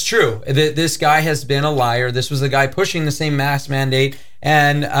 and it's true. This guy has been a liar. This was the guy pushing the same mask mandate.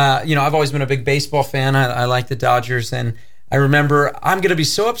 And, I've always been a big baseball fan. I like the Dodgers. And I remember I'm going to be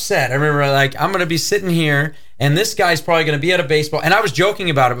so upset. I remember, I'm going to be sitting here, and this guy's probably going to be at a baseball. And I was joking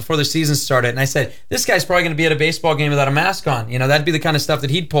about it before the season started. And I said, this guy's probably going to be at a baseball game without a mask on. That'd be the kind of stuff that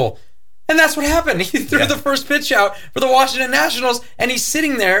he'd pull. And that's what happened. He threw the first pitch out for the Washington Nationals, and he's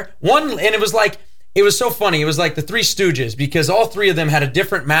sitting there. And it was so funny. It was like the Three Stooges, because all three of them had a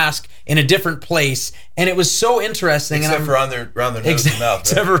different mask in a different place, and it was so interesting. Except for around their nose and mouth. Right?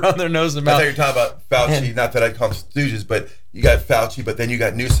 Except for around their nose and mouth. I thought you were talking about Fauci. Not that I'd call them Stooges, but you got Fauci, but then you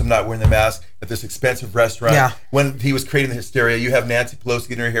got Newsom not wearing the mask at this expensive restaurant. Yeah. When he was creating the hysteria, you have Nancy Pelosi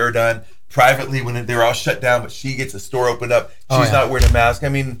getting her hair done privately when they're all shut down, but she gets a store opened up. She's not wearing a mask. I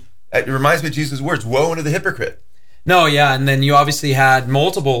mean, it reminds me of Jesus' words, woe unto the hypocrite. No, yeah, and then you obviously had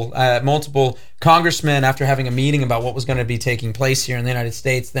multiple congressmen, after having a meeting about what was going to be taking place here in the United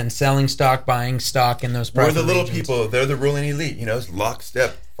States, then selling stock, buying stock in those private We're the little regions. people. They're the ruling elite. It's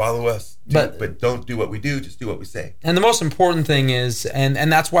lockstep. Follow us. But don't do what we do. Just do what we say. And the most important thing is,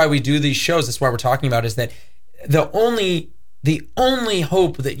 and that's why we do these shows, that's why we're talking about, is that the only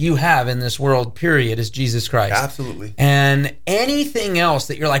hope that you have in this world, period, is Jesus Christ. Absolutely. And anything else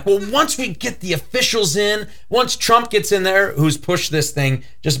that you're like, well, once we get the officials in, once Trump gets in there, who's pushed this thing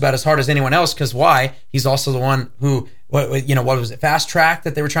just about as hard as anyone else, because why? He's also the one who, what was it, fast track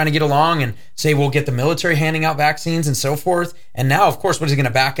that they were trying to get along and say, we'll get the military handing out vaccines and so forth. And now, of course, what is he going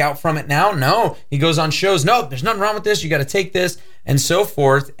to back out from it now? No, he goes on shows. No, there's nothing wrong with this. You got to take this and so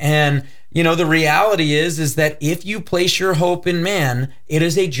forth. And the reality is that if you place your hope in man, it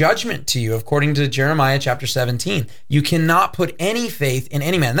is a judgment to you, according to Jeremiah chapter 17. You cannot put any faith in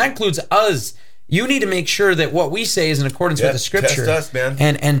any man. And that includes us. You need to make sure that what we say is in accordance with the Scripture. Test us,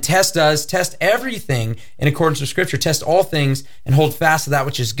 man. And test us, test everything in accordance with Scripture. Test all things and hold fast to that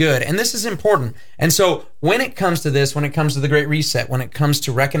which is good. And this is important. And so when it comes to this, when it comes to the Great Reset, when it comes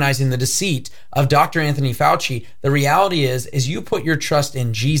to recognizing the deceit of Dr. Anthony Fauci, the reality is you put your trust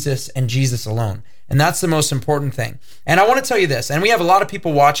in Jesus and Jesus alone. And that's the most important thing. And I want to tell you this, and we have a lot of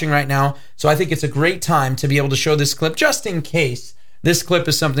people watching right now, so I think it's a great time to be able to show this clip just in case this clip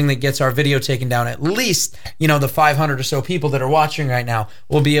is something that gets our video taken down. At least, the 500 or so people that are watching right now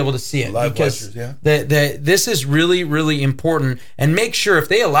will be able to see it. Live because watchers, yeah. This is really, really important. And make sure, if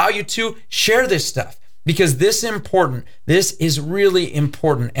they allow you to, share this stuff. Because this is really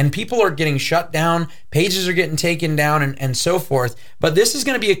important. And people are getting shut down, pages are getting taken down, and so forth. But this is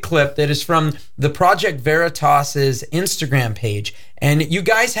going to be a clip that is from the Project Veritas's Instagram page. And you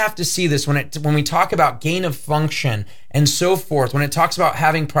guys have to see this when we talk about gain of function and so forth, when it talks about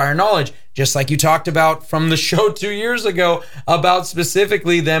having prior knowledge, just like you talked about from the show 2 years ago, about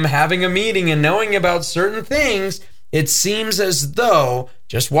specifically them having a meeting and knowing about certain things. It seems as though,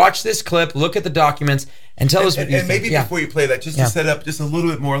 just watch this clip, look at the documents, and tell us what you think. And maybe before you play that, just to set up just a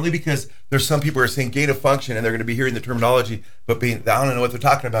little bit more, only because there's some people who are saying gain of function, and they're going to be hearing the terminology, but I don't know what they're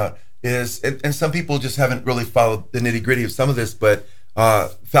talking about. And some people just haven't really followed the nitty gritty of some of this, but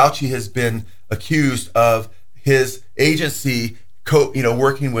Fauci has been accused of his agency,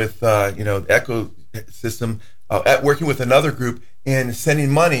 working with ecosystem, working with another group and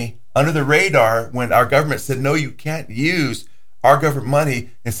sending money under the radar when our government said, no, you can't use our government money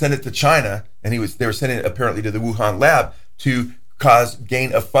and send it to China. And they were sending it apparently to the Wuhan lab to cause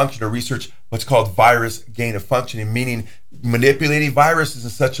gain of function or research what's called virus gain of functioning, meaning manipulating viruses in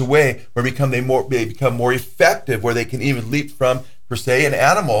such a way where they become more effective, where they can even leap from, per se, an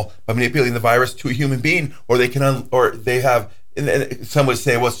animal by manipulating the virus to a human being, or they have. And some would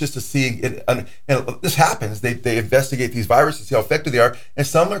say, well, it's just a seeing. And this happens. They investigate these viruses, see how effective they are, and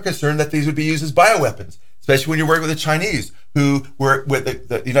some are concerned that these would be used as bioweapons, especially when you're working with the Chinese, who were with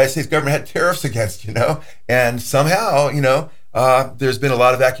the United States government had tariffs against, and somehow, there's been a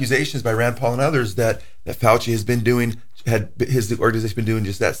lot of accusations by Rand Paul and others that Fauci has been doing, his organization been doing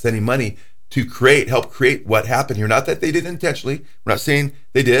just that, sending money to help create what happened here. Not that they did intentionally. We're not saying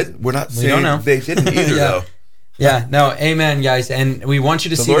they did. We're not saying they didn't either, though. Yeah, no, amen, guys. And we want you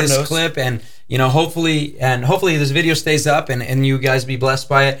to see this clip, and hopefully this video stays up and you guys be blessed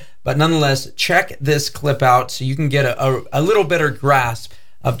by it. But nonetheless, check this clip out so you can get a little better grasp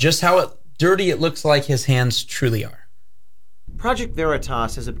of just how dirty it looks like his hands truly are. Project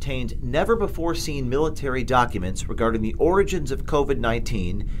Veritas has obtained never-before-seen military documents regarding the origins of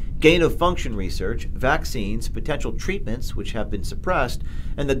COVID-19, gain-of-function research, vaccines, potential treatments which have been suppressed,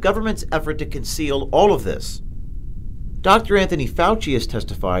 and the government's effort to conceal all of this. Dr. Anthony Fauci has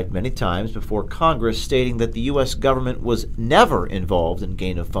testified many times before Congress stating that the U.S. government was never involved in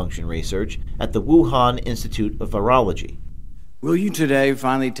gain-of-function research at the Wuhan Institute of Virology. Will you today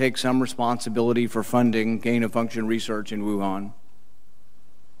finally take some responsibility for funding gain-of-function research in Wuhan?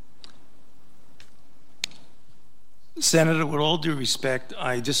 Senator, with all due respect,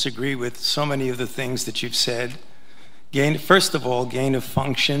 I disagree with so many of the things that you've said. First of all,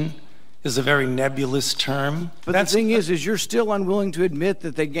 gain-of-function is a very nebulous term. But the thing is you're still unwilling to admit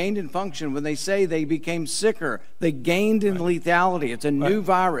that they gained in function when they say they became sicker. They gained in lethality. It's a new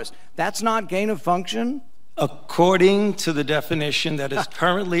virus. That's not gain of function? According to the definition that is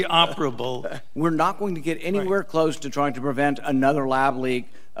currently operable. We're not going to get anywhere close to trying to prevent another lab leak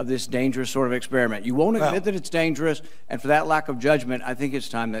of this dangerous sort of experiment. You won't admit that it's dangerous, and for that lack of judgment, I think it's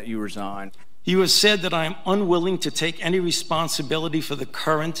time that you resign. You have said that I am unwilling to take any responsibility for the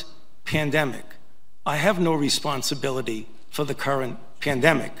current pandemic. I have no responsibility for the current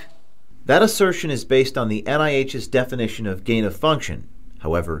pandemic. That assertion is based on the NIH's definition of gain of function.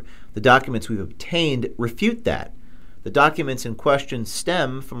 However, the documents we've obtained refute that. The documents in question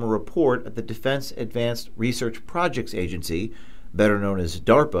stem from a report at the Defense Advanced Research Projects Agency, better known as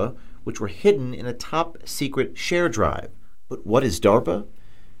DARPA, which were hidden in a top-secret share drive. But what is DARPA?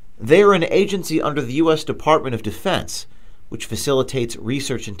 They are an agency under the U.S. Department of Defense, which facilitates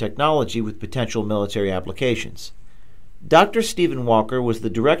research and technology with potential military applications. Dr. Stephen Walker was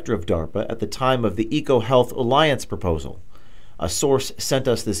the director of DARPA at the time of the EcoHealth Alliance proposal. A source sent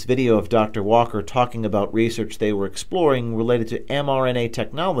us this video of Dr. Walker talking about research they were exploring related to mRNA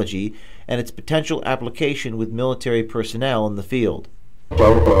technology and its potential application with military personnel in the field.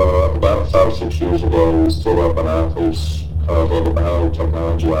 DARPA, about 5 or 6 years ago, stood up an office called the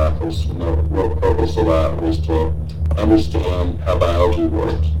Biotechnology Office, and the real purpose of that was to understand how biology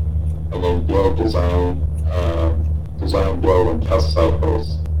works, and then build design build and test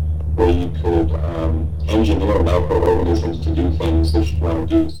cycles where you could engineer microorganisms to do things that you want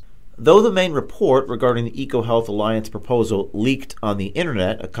to do. Though the main report regarding the EcoHealth Alliance proposal leaked on the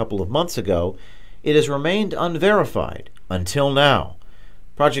internet a couple of months ago, it has remained unverified until now.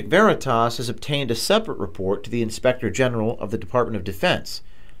 Project Veritas has obtained a separate report to the Inspector General of the Department of Defense,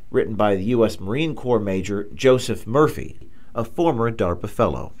 written by the U.S. Marine Corps Major Joseph Murphy, a former DARPA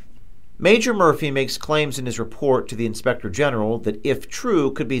fellow. Major Murphy makes claims in his report to the Inspector General that, if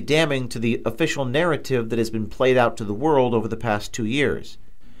true, could be damning to the official narrative that has been played out to the world over the past 2 years.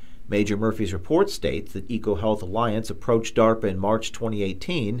 Major Murphy's report states that EcoHealth Alliance approached DARPA in March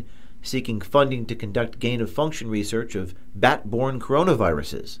 2018, seeking funding to conduct gain-of-function research of bat-borne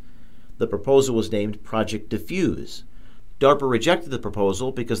coronaviruses. The proposal was named Project Diffuse. DARPA rejected the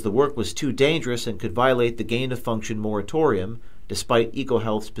proposal because the work was too dangerous and could violate the gain-of-function moratorium, despite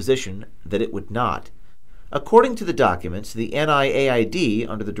EcoHealth's position that it would not. According to the documents, the NIAID,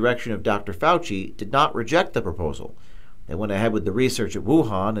 under the direction of Dr. Fauci, did not reject the proposal. They went ahead with the research at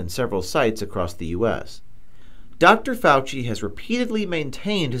Wuhan and several sites across the U.S. Dr. Fauci has repeatedly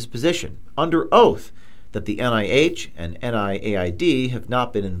maintained his position, under oath, that the NIH and NIAID have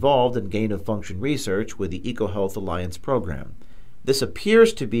not been involved in gain-of-function research with the EcoHealth Alliance program. This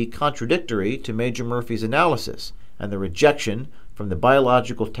appears to be contradictory to Major Murphy's analysis and the rejection from the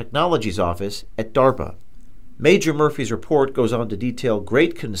Biological Technologies Office at DARPA. Major Murphy's report goes on to detail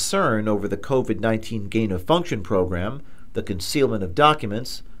great concern over the COVID-19 gain-of-function program, the concealment of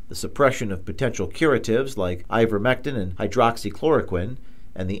documents, the suppression of potential curatives like ivermectin and hydroxychloroquine,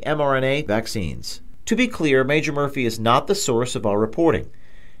 and the mRNA vaccines. To be clear, Major Murphy is not the source of our reporting.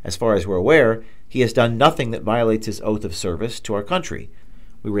 As far as we're aware, he has done nothing that violates his oath of service to our country.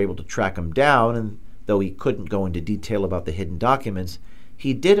 We were able to track him down, and though he couldn't go into detail about the hidden documents,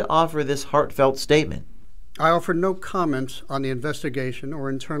 he did offer this heartfelt statement. I offer no comment on the investigation or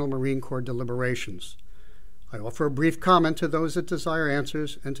internal Marine Corps deliberations. I offer a brief comment to those that desire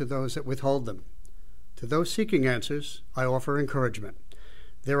answers and to those that withhold them. To those seeking answers, I offer encouragement.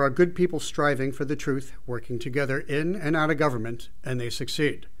 There are good people striving for the truth, working together in and out of government, and they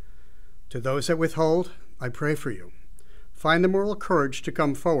succeed. To those that withhold, I pray for you. Find the moral courage to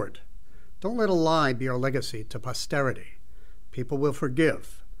come forward. Don't let a lie be our legacy to posterity. People will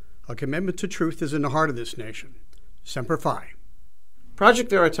forgive. A commitment to truth is in the heart of this nation. Semper Fi. Project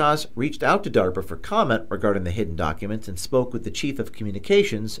Veritas reached out to DARPA for comment regarding the hidden documents and spoke with the Chief of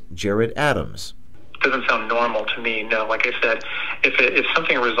Communications, Jared Adams. Doesn't sound normal to me. No, like I said, if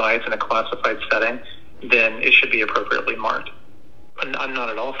something resides in a classified setting, then it should be appropriately marked. I'm not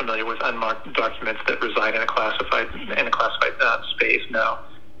at all familiar with unmarked documents that reside in a classified space. No,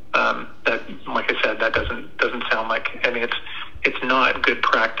 that, like I said, that doesn't sound like. I mean, it's not good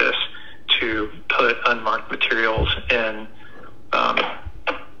practice to put unmarked materials in,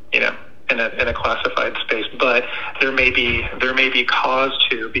 in a classified space. But there may be cause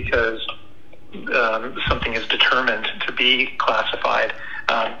to, because something is determined to be classified,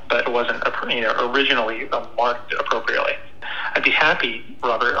 but it wasn't originally marked appropriately. I'd be happy,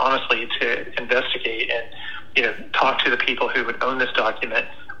 Robert, honestly, to investigate and talk to the people who would own this document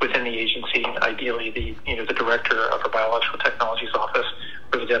within the agency, ideally the director of our biological technologies office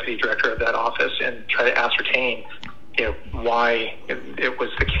or the deputy director of that office, and try to ascertain why it was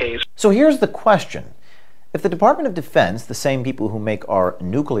the case. So here's the question. If the Department of Defense, the same people who make our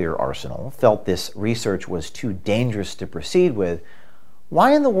nuclear arsenal, felt this research was too dangerous to proceed with,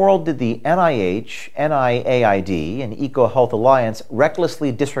 why in the world did the NIH, NIAID, and EcoHealth Alliance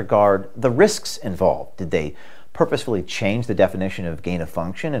recklessly disregard the risks involved? Did they purposefully change the definition of gain of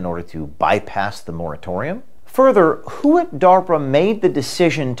function in order to bypass the moratorium? Further, who at DARPA made the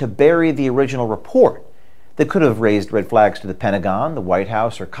decision to bury the original report that could have raised red flags to the Pentagon, the White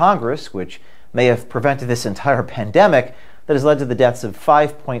House, or Congress, which may have prevented this entire pandemic that has led to the deaths of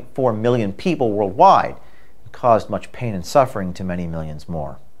 5.4 million people worldwide and caused much pain and suffering to many millions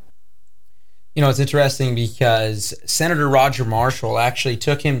more? It's interesting because Senator Roger Marshall actually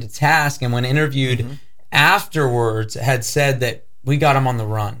took him to task, and when interviewed afterwards had said that we got him on the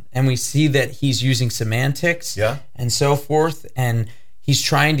run, and we see that he's using semantics and so forth, and he's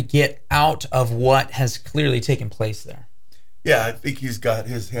trying to get out of what has clearly taken place there. Yeah, I think he's got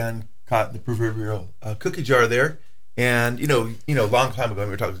his hand caught in the proverbial cookie jar there. And, a long time ago,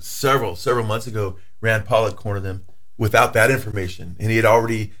 we were talking several months ago, Rand Paul had cornered them without that information. And he had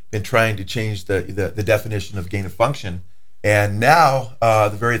already been trying to change the definition of gain of function. And now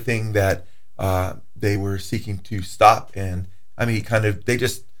the very thing that they were seeking to stop, and I mean, they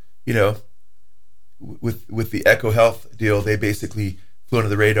just, with the EcoHealth deal, they basically flew under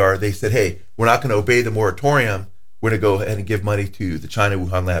the radar. They said, hey, we're not going to obey the moratorium. We're going to go ahead and give money to the China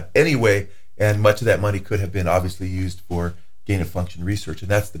Wuhan lab anyway, and much of that money could have been obviously used for gain of function research, and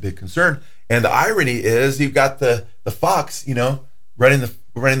that's the big concern. And the irony is, you've got the fox, running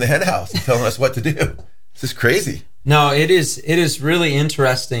the hen house and telling us what to do. This is crazy. No, it is really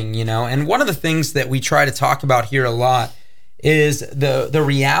interesting, And one of the things that we try to talk about here a lot is the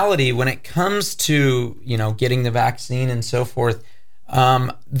reality when it comes to getting the vaccine and so forth.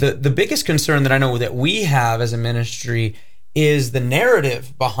 The biggest concern that I know that we have as a ministry is the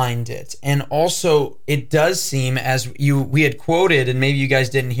narrative behind it. And also it does seem, as we had quoted, and maybe you guys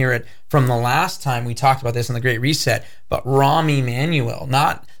didn't hear it from the last time we talked about this on the Great Reset, but Rahm Emanuel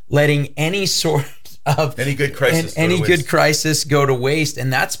not letting any sort of any good crisis go to waste.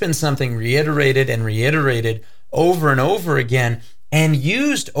 And that's been something reiterated over and over again and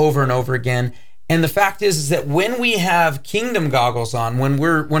used over and over again. And the fact is that when we have kingdom goggles on, when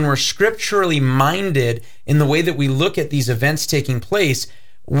we're scripturally minded in the way that we look at these events taking place,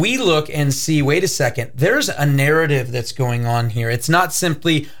 we look and see, wait a second, there's a narrative that's going on here. It's not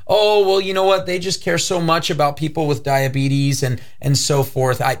simply, oh, well, you know what, they just care so much about people with diabetes and so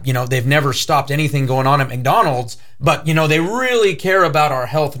forth. They've never stopped anything going on at McDonald's, but, they really care about our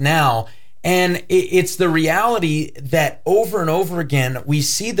health now. And it's the reality that over and over again, we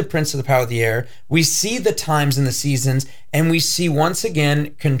see the prince of the power of the air, we see the times and the seasons, and we see once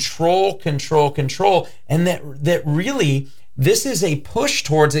again control, and that really this is a push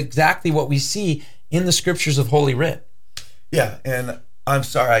towards exactly what we see in the scriptures of Holy Writ. Yeah, and I'm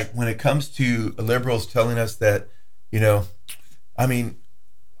sorry, when it comes to liberals telling us that, I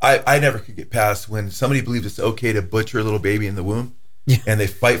never could get past when somebody believes it's okay to butcher a little baby in the womb. Yeah. And they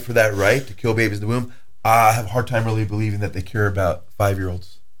fight for that right to kill babies in the womb. I have a hard time really believing that they care about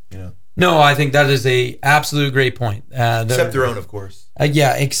 5-year-olds. No, I think that is a absolute great point. Except their own, of course.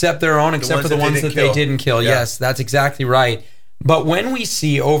 Except their own, except for the ones that they didn't kill. Yeah. Yes, that's exactly right. But when we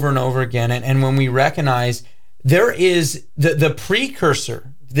see over and over again, and when we recognize there is the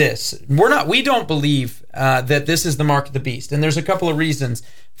precursor, we don't believe that this is the mark of the beast. And there's a couple of reasons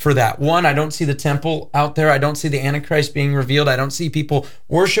for that. One, I don't see the temple out there. I don't see the Antichrist being revealed. I don't see people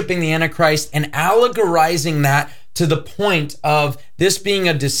worshiping the Antichrist and allegorizing that to the point of this being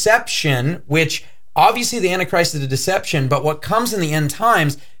a deception, which obviously the Antichrist is a deception, but what comes in the end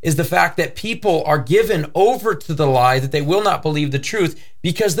times is the fact that people are given over to the lie, that they will not believe the truth,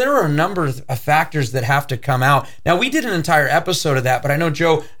 because there are a number of factors that have to come out. Now, we did an entire episode of that, but I know,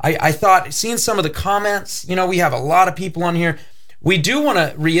 Joe, I thought, seeing some of the comments, we have a lot of people on here. We do want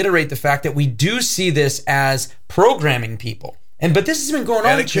to reiterate the fact that we do see this as programming people. But this has been going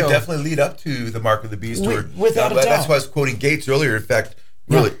on, and it Joe. could definitely lead up to the mark of the beast. Without a doubt. That's why I was quoting Gates earlier. In fact,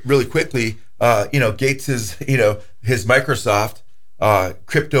 really quickly, Gates is, his Microsoft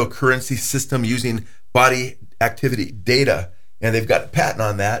cryptocurrency system using body activity data, and they've got a patent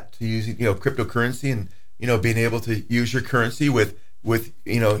on that to use cryptocurrency and being able to use your currency with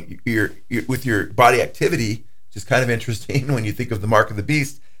your body activity, which is kind of interesting when you think of the mark of the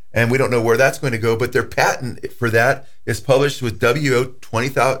beast. And we don't know where that's going to go, but their patent for that is published with WO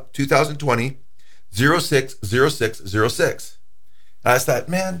 2020 060606. I thought,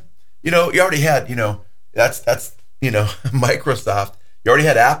 man, you already had, that's Microsoft. You already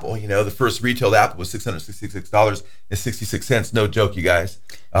had Apple. The first retail Apple was $666.66. No joke, you guys.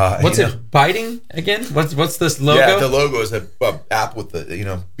 What's it biting again? What's this logo? Yeah, the logo is a apple with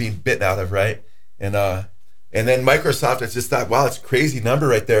the being bitten out of, right? And then Microsoft, I just thought, wow, it's a crazy number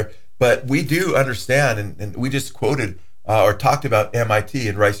right there. But we do understand, and we just quoted or talked about MIT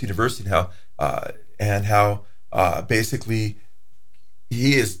and Rice University and how basically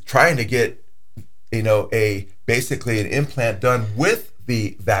he is trying to get basically an implant done with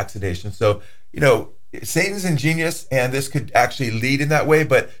the vaccination. So Satan's ingenious, and this could actually lead in that way.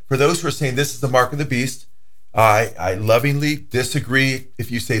 But for those who are saying this is the mark of the beast, I lovingly disagree if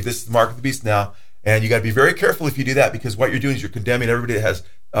you say this is the mark of the beast now. And you got to be very careful if you do that, because what you're doing is you're condemning everybody that has,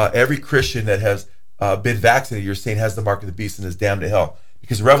 every Christian that has been vaccinated, you're saying has the mark of the beast and is damned to hell.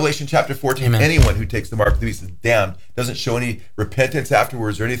 Because Revelation chapter 14, Amen. Anyone who takes the mark of the beast is damned, doesn't show any repentance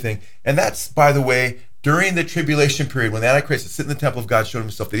afterwards or anything. And that's, by the way, during the tribulation period when the Antichrist is sitting in the temple of God showing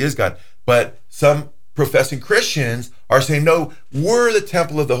himself that he is God. But some professing Christians are saying, no, we're the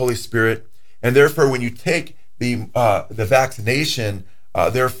temple of the Holy Spirit. And therefore, when you take the vaccination,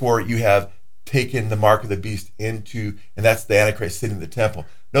 therefore you have taken the mark of the beast into, and that's the Antichrist sitting in the temple.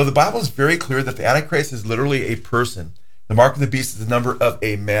 No, the Bible is very clear that the Antichrist is literally a person. The mark of the beast is the number of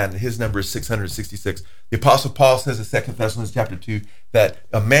a man, and his number is 666. The Apostle Paul says in 2 Thessalonians chapter 2 that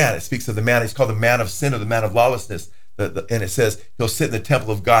a man, it speaks of the man, he's called the man of sin or the man of lawlessness. And it says he'll sit in the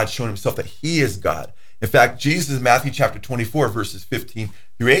temple of God, showing himself that he is God. In fact, Jesus in Matthew chapter 24, verses 15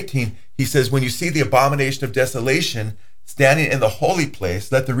 through 18, he says, when you see the abomination of desolation standing in the holy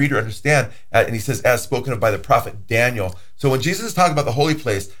place, let the reader understand. And he says, as spoken of by the prophet Daniel. So when Jesus is talking about the holy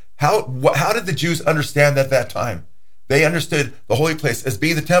place, how did the Jews understand that at that time? They understood the holy place as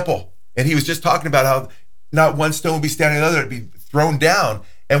being the temple. And he was just talking about how not one stone would be standing on the other, it'd be thrown down.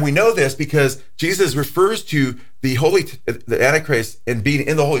 And we know this because Jesus refers to the Antichrist and being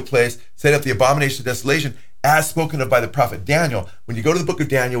in the holy place, setting up the abomination of desolation, as spoken of by the prophet Daniel. When you go to the book of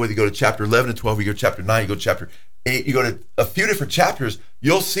Daniel, whether you go to chapter 11 and 12, you go to chapter 9, you go to chapter 8, you go to a few different chapters,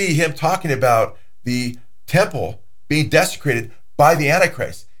 you'll see him talking about the temple being desecrated by the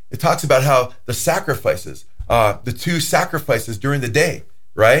Antichrist. It talks about how the sacrifices, the two sacrifices during the day,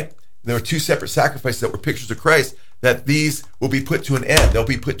 right? There were two separate sacrifices that were pictures of Christ, that these will be put to an end. They'll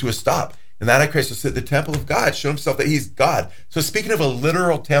be put to a stop. And the Antichrist will sit in the temple of God, show himself that he's God. So speaking of a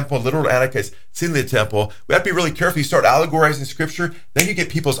literal temple, literal Antichrist sitting in the temple, we have to be really careful. You start allegorizing Scripture, then you get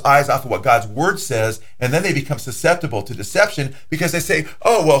people's eyes off of what God's Word says, and then they become susceptible to deception because they say,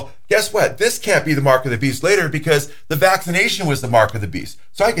 oh, well, guess what? This can't be the mark of the beast later because the vaccination was the mark of the beast.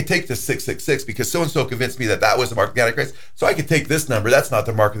 So I could take this 666 because so-and-so convinced me that that was the mark of the Antichrist. So I could take this number. That's not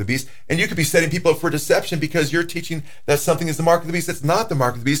the mark of the beast. And you could be setting people up for deception because you're teaching that something is the mark of the beast. That's not the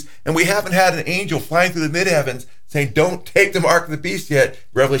mark of the beast. And we haven't had an angel flying through the mid-heavens saying, don't take the mark of the beast yet.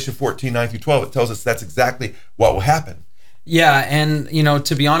 Revelation 14, 9 through 12, it tells us that's exactly what will happen. Yeah, and,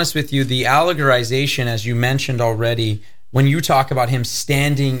 to be honest with you, the allegorization, as you mentioned already, when you talk about him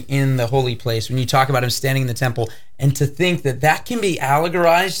standing in the holy place, when you talk about him standing in the temple, and to think that that can be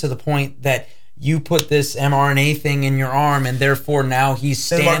allegorized to the point that you put this mRNA thing in your arm, and therefore now he's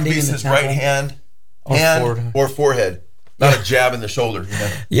standing in the temple. Right hand or forehead, not a jab in the shoulder.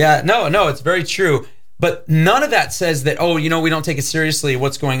 Yeah, no, it's very true. But none of that says that, we don't take it seriously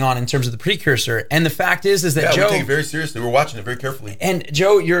what's going on in terms of the precursor. And the fact is that, Joe... we take it very seriously. We're watching it very carefully. And,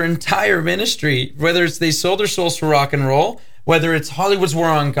 Joe, your entire ministry, whether it's they sold their souls for rock and roll, whether it's Hollywood's War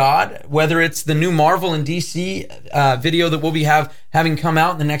on God, whether it's the new Marvel and DC video that we'll be having come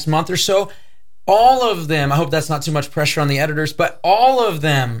out in the next month or so, all of them, I hope that's not too much pressure on the editors, but all of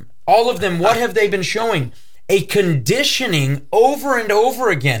them, what have they been showing? A conditioning over and over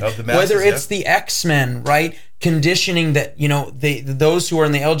again, of the masses, whether it's the X-Men, right? Conditioning that, those who are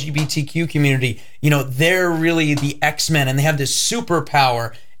in the LGBTQ community, they're really the X-Men and they have this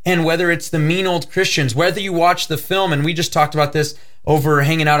superpower. And whether it's the mean old Christians, whether you watch the film, and we just talked about this over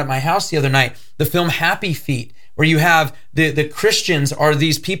hanging out at my house the other night, the film Happy Feet, where you have the Christians are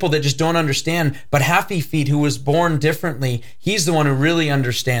these people that just don't understand, but Happy Feet, who was born differently, he's the one who really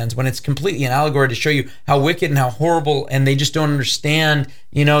understands, when it's completely an allegory to show you how wicked and how horrible, and they just don't understand,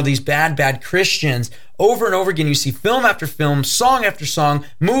 these bad Christians. Over and over again, you see film after film, song after song,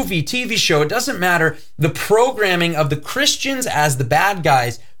 movie, TV show, it doesn't matter, the programming of the Christians as the bad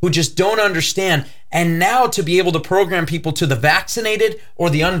guys who just don't understand. And now to be able to program people to the vaccinated or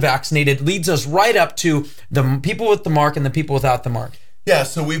the unvaccinated leads us right up to the people with the mark and the people without the mark. Yeah,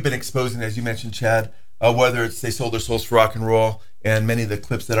 so we've been exposing, as you mentioned, Chad, whether it's they sold their souls for rock and roll, and many of the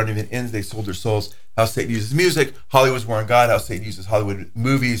clips that aren't even in, they sold their souls, how Satan uses music, Hollywood's war on God, how Satan uses Hollywood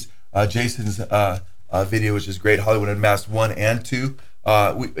movies, Jason's video, which is great, Hollywood Unmasked 1 and 2,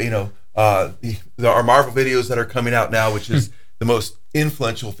 our Marvel videos that are coming out now, which is the most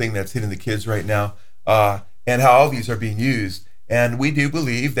influential thing that's hitting the kids right now, and how all these are being used. And we do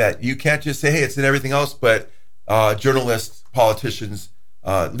believe that you can't just say, hey, it's in everything else, but journalists, politicians,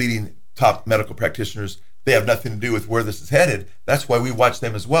 leading top medical practitioners, they have nothing to do with where this is headed. That's why we watch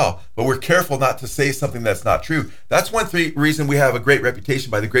them as well. But we're careful not to say something that's not true. That's one reason we have a great reputation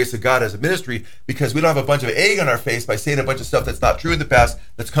by the grace of God as a ministry, because we don't have a bunch of egg on our face by saying a bunch of stuff that's not true in the past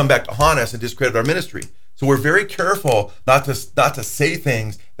that's come back to haunt us and discredit our ministry. So we're very careful not to say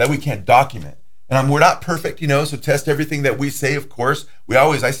things that we can't document. And we're not perfect, so test everything that we say, of course.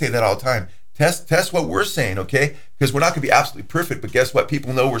 I say that all the time. Test what we're saying, okay? Because we're not going to be absolutely perfect, but guess what?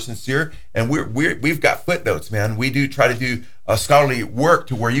 People know we're sincere, and we've got footnotes, man. We do try to do a scholarly work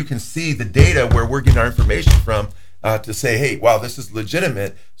to where you can see the data where we're getting our information from to say, hey, wow, this is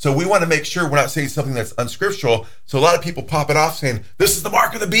legitimate. So we want to make sure we're not saying something that's unscriptural. So a lot of people pop it off saying, this is the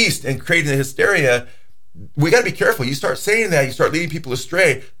mark of the beast, and creating a hysteria. We got to be careful. You start saying that, you start leading people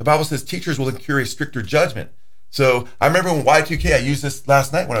astray. The Bible says teachers will incur a stricter judgment. So I remember when Y2K, I used this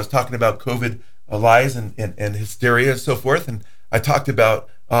last night when I was talking about COVID lies and hysteria and so forth. And I talked about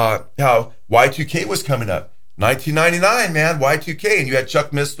how Y2K was coming up. 1999, man, Y2K. And you had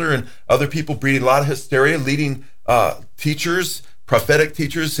Chuck Missler and other people breeding a lot of hysteria, leading teachers, prophetic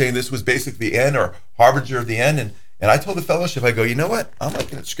teachers, saying this was basically the end or harbinger of the end. And I told the fellowship, I go, you know what? I'm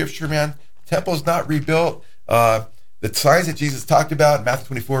looking at scripture, man. Temple's not rebuilt. The signs that Jesus talked about, Matthew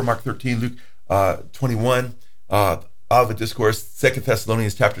 24, Mark 13, Luke 21, Olivet Discourse, 2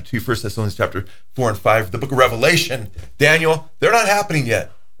 Thessalonians chapter 2, 1 Thessalonians chapter 4 and 5, the book of Revelation, Daniel, they're not happening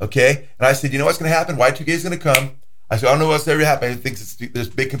yet, okay? And I said, you know what's going to happen? Y2K is going to come. I said, I don't know what's ever happening. I think this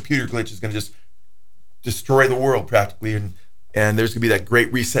big computer glitch is going to just destroy the world practically, and there's going to be that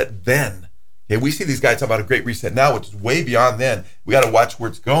great reset then. Okay, we see these guys talk about a great reset now, which is way beyond then. We got to watch where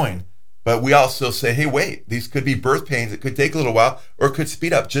it's going. But we also say, hey, wait, these could be birth pains. It could take a little while, or it could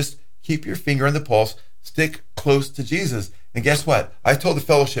speed up. Just keep your finger on the pulse. Stick close to Jesus. And guess what? I told the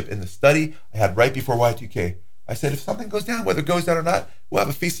fellowship in the study I had right before Y2K, I said, if something goes down, whether it goes down or not, we'll have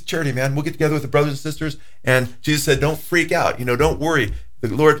a feast of charity, man. We'll get together with the brothers and sisters. And Jesus said, don't freak out. Don't worry. The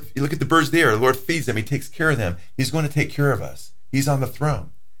Lord, you look at the birds of the air. The Lord feeds them. He takes care of them. He's going to take care of us. He's on the throne.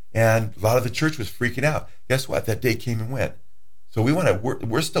 And a lot of the church was freaking out. Guess what? That day came and went. So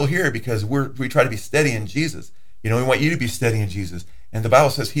we're still here because we try to be steady in Jesus. We want you to be steady in Jesus. And the Bible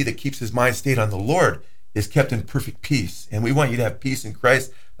says he that keeps his mind stayed on the Lord is kept in perfect peace. And we want you to have peace in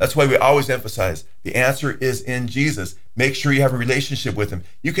Christ. That's why we always emphasize the answer is in Jesus. Make sure you have a relationship with him.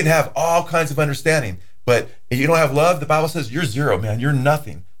 You can have all kinds of understanding, but if you don't have love, the Bible says you're zero, man. You're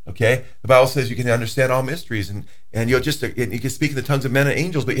nothing. Okay? The Bible says you can understand all mysteries and you can speak in the tongues of men and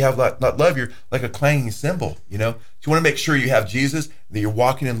angels, but you have not love. You're like a clanging cymbal, So you want to make sure you have Jesus, that you're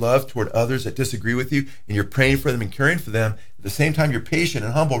walking in love toward others that disagree with you, and you're praying for them and caring for them. At the same time, you're patient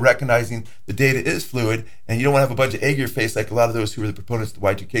and humble, recognizing the data is fluid, and you don't want to have a bunch of egg in your face like a lot of those who are the proponents of the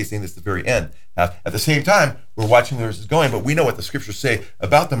Y2K saying this at the very end. At the same time, we're watching where this is going, but we know what the scriptures say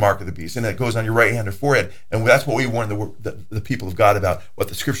about the mark of the beast, and it goes on your right hand or forehead, and that's what we warn the people of God about, what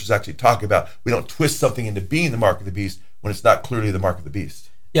the scriptures actually talk about. We don't twist something into being the mark of the beast when it's not clearly the mark of the beast.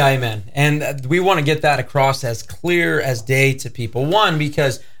 Yeah, amen. And we want to get that across as clear as day to people. One,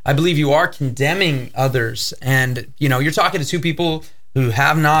 because I believe you are condemning others. And, you're talking to two people who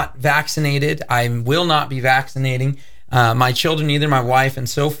have not vaccinated. I will not be vaccinating my children either, my wife, and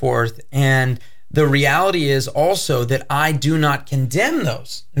so forth. And the reality is also that I do not condemn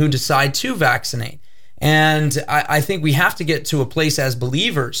those who decide to vaccinate. And I think we have to get to a place as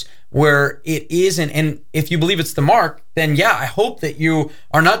believers where it isn't, and if you believe it's the mark, then yeah, I hope that you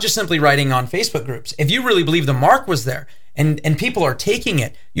are not just simply writing on Facebook groups. If you really believe the mark was there and people are taking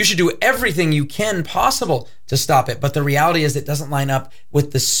it, you should do everything you can possible to stop it. But the reality is it doesn't line up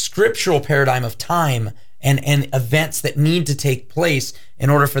with the scriptural paradigm of time and events that need to take place in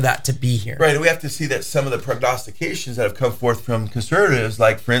order for that to be here. Right, and we have to see that some of the prognostications that have come forth from conservatives,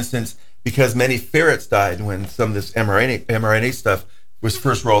 like, for instance, because many ferrets died when some of this mRNA stuff was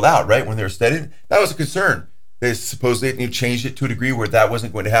first rolled out, right, when they were studying, that was a concern. They supposedly changed it to a degree where that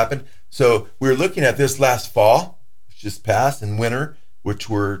wasn't going to happen. So we were looking at this last fall, which just passed, and winter, which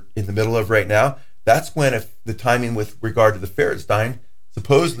we're in the middle of right now. That's when, if the timing with regard to the ferrets dying,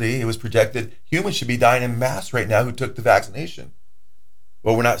 supposedly it was projected humans should be dying in mass right now who took the vaccination.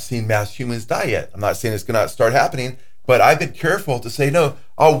 Well, we're not seeing mass humans die yet. I'm not saying it's going to start happening, but I've been careful to say, no,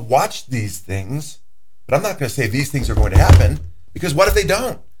 I'll watch these things, but I'm not going to say these things are going to happen, because what if they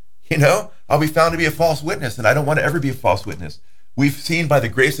don't? I'll be found to be a false witness, and I don't want to ever be a false witness. We've seen, by the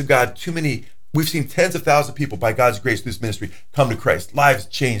grace of God, we've seen tens of thousands of people, by God's grace, through this ministry, come to Christ. Lives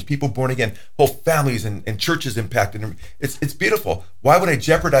changed, people born again, whole families and churches impacted. It's beautiful. Why would I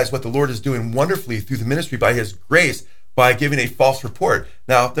jeopardize what the Lord is doing wonderfully through the ministry by His grace by giving a false report?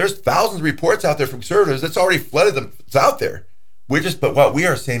 Now, there's thousands of reports out there from conservatives that's already flooded them. It's out there. But what we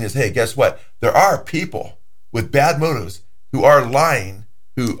are saying is, hey, guess what? There are people with bad motives who are lying,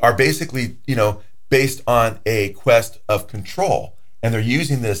 who are basically, based on a quest of control. And they're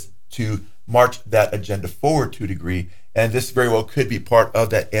using this to march that agenda forward to a degree. And this very well could be part of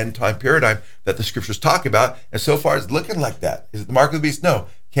that end time paradigm that the scriptures talk about. And so far it's looking like that. Is it the mark of the beast? No.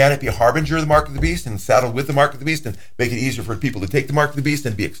 Can it be a harbinger of the mark of the beast and saddled with the mark of the beast and make it easier for people to take the mark of the beast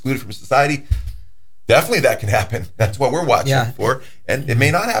and be excluded from society? Definitely that can happen. That's what we're watching for. And it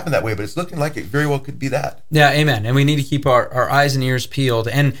may not happen that way, but it's looking like it very well could be that. Yeah, amen. And we need to keep our eyes and ears peeled.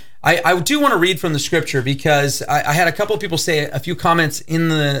 And I do want to read from the scripture, because I had a couple of people say a few comments in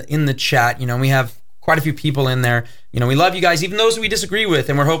the chat. We have quite a few people in there. We love you guys, even those we disagree with,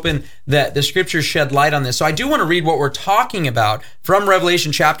 and we're hoping that the scriptures shed light on this. So I do want to read what we're talking about from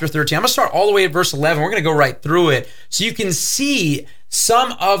Revelation chapter 13. I'm going to start all the way at verse 11. We're going to go right through it so you can see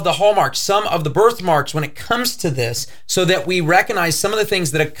some of the hallmarks, some of the birthmarks when it comes to this, so that we recognize some of the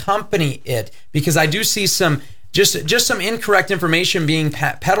things that accompany it, because I do see some just some incorrect information being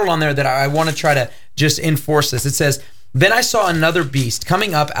peddled on there that I want to try to just enforce this. It says, "Then I saw another beast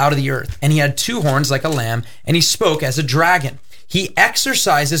coming up out of the earth, and he had 2 horns like a lamb, and he spoke as a dragon. He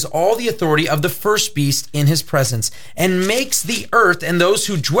exercises all the authority of the first beast in his presence, and makes the earth and those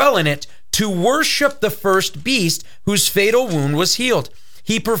who dwell in it to worship the first beast whose fatal wound was healed.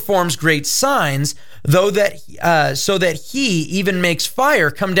 He performs great signs, so that he even makes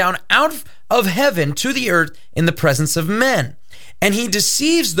fire come down out of heaven to the earth in the presence of men. And he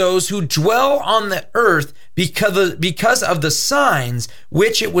deceives those who dwell on the earth because of the signs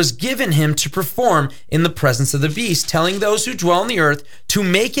which it was given him to perform in the presence of the beast, telling those who dwell on the earth to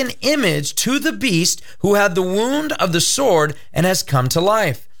make an image to the beast who had the wound of the sword and has come to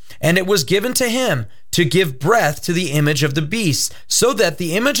life. And it was given to him to give breath to the image of the beast, so that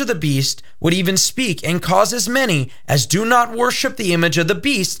the image of the beast would even speak and cause as many as do not worship the image of the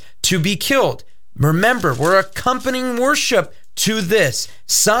beast to be killed." Remember, we're accompanying worship to this.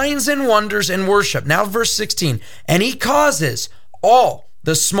 Signs and wonders and worship. Now verse 16. "And he causes all,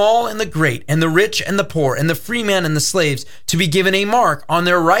 the small and the great, and the rich and the poor, and the free man and the slaves, to be given a mark on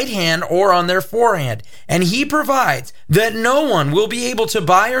their right hand or on their forehead. And he provides that no one will be able to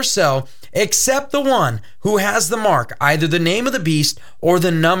buy or sell except the one who has the mark, either the name of the beast or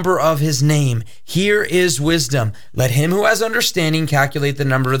the number of his name. Here is wisdom. Let him who has understanding calculate the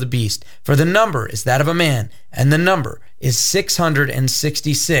number of the beast, for the number is that of a man, and the number is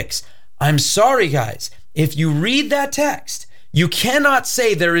 666. I'm sorry, guys. If you read that text, you cannot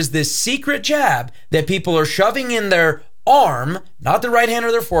say there is this secret jab that people are shoving in their arm, not their right hand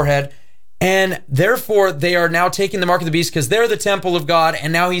or their forehead, and therefore they are now taking the mark of the beast because they're the temple of God,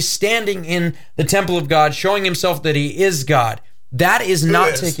 and now he's standing in the temple of God, showing himself that he is God. That is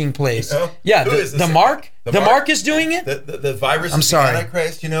not taking place. Yeah, the mark? The mark is doing it? The virus is the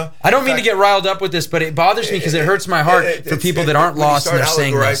Antichrist, I don't mean to get riled up with this, but it bothers me because it hurts my heart for people that aren't lost and they're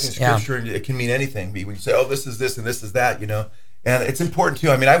saying this. Scripture, it can mean anything. When you say, oh, this is this and this is that, And it's important,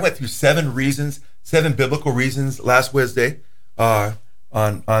 too. I went through 7 biblical reasons last Wednesday on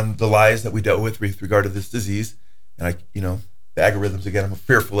the lies that we dealt with regard to this disease. And the algorithms, again, I'm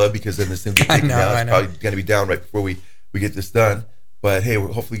fearful of, because then this thing will take me down. It's probably going to be down right before we get this done. But hey,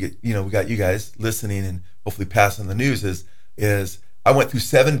 we'll hopefully we got you guys listening and hopefully passing the news is I went through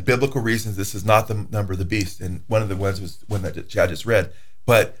 7 biblical reasons this is not the number of the beast. And one of the ones was one that Chad just read.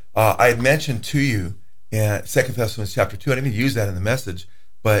 But I had mentioned to you in 2 Thessalonians chapter 2, I didn't even use that in the message,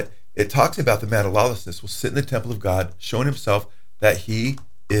 but it talks about the man of lawlessness will sit in the temple of God, showing himself that he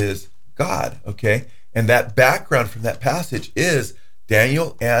is God, okay? And that background from that passage is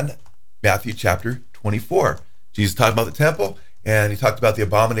Daniel and Matthew chapter 24. Jesus talked about the temple, and he talked about the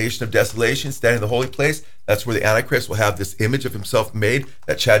abomination of desolation standing in the holy place. That's where the Antichrist will have this image of himself made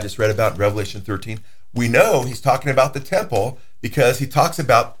that Chad just read about in Revelation 13. We know he's talking about the temple because he calls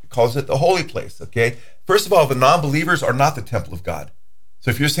it the holy place, okay? First of all, the non-believers are not the temple of God.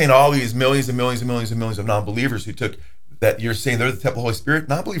 So if you're saying all these millions and millions and millions and millions of non-believers who took that, you're saying they're the temple of the Holy Spirit,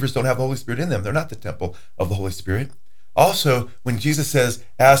 non-believers don't have the Holy Spirit in them. They're not the temple of the Holy Spirit. Also, when Jesus says,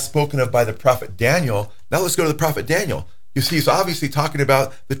 as spoken of by the prophet Daniel, now let's go to the prophet Daniel. You see, he's obviously talking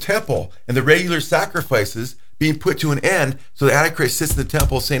about the temple and the regular sacrifices being put to an end. So the Antichrist sits in the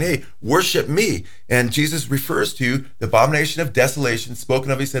temple saying, hey, worship me. And Jesus refers to the abomination of desolation spoken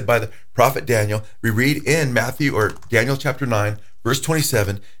of, he said, by the prophet Daniel. We read in Matthew or Daniel chapter 9, verse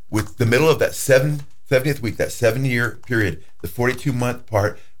 27, with the middle of that 70th week, that 7-year period, the 42-month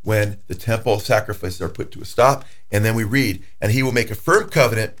part, when the temple sacrifices are put to a stop. And then we read, and he will make a firm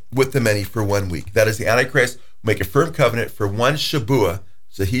covenant with the many for 1 week. That is, the Antichrist will make a firm covenant for one Shabuah.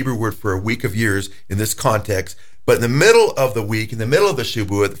 It's a Hebrew word for a week of years in this context. But in the middle of the week, in the middle of the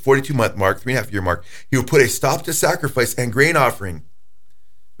Shabuah, the 42-month mark, 3.5-year mark, he will put a stop to sacrifice and grain offering.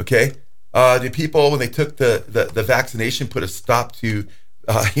 Okay? Did people, when they took the vaccination, put a stop to,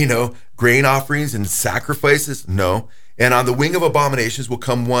 grain offerings and sacrifices? No. And on the wing of abominations will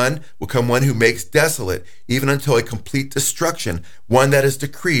come one who makes desolate, even until a complete destruction. One that is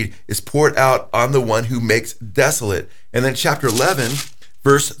decreed is poured out on the one who makes desolate. And then chapter 11,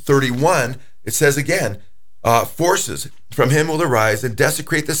 verse 31, it says again, forces from him will arise and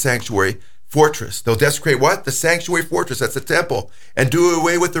desecrate the sanctuary fortress. They'll desecrate what? The sanctuary fortress, that's the temple, and do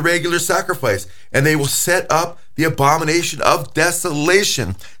away with the regular sacrifice. And they will set up the abomination of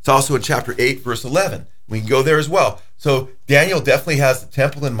desolation. It's also in chapter 8, verse 11. We can go there as well. So Daniel definitely has the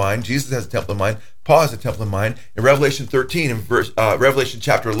temple in mind. Jesus has a temple in mind. Paul has a temple in mind. In Revelation 13 and Revelation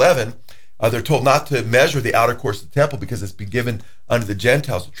chapter 11, they're told not to measure the outer course of the temple because it's been given unto the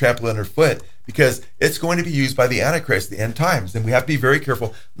Gentiles to trample underfoot, because it's going to be used by the Antichrist at the end times. And we have to be very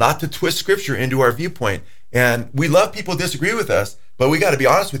careful not to twist Scripture into our viewpoint. And we love people who disagree with us, but we got to be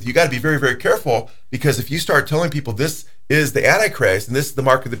honest with you. You got to be very, very careful, because if you start telling people this is the Antichrist and this is the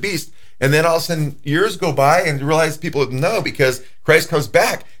mark of the beast, and then all of a sudden years go by and you realize people know, because Christ comes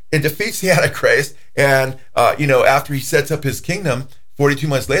back and defeats the Antichrist. And, after he sets up his kingdom, 42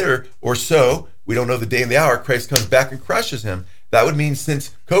 months later or so, we don't know the day and the hour, Christ comes back and crushes him. That would mean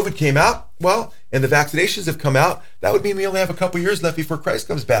since COVID came out, and the vaccinations have come out, that would mean we only have a couple years left before Christ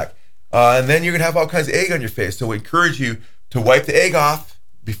comes back. And then you're going to have all kinds of egg on your face. So we encourage you to wipe the egg off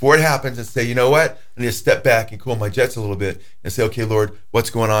before it happens and say, you know what? I need to step back and cool my jets a little bit and say, okay, Lord, what's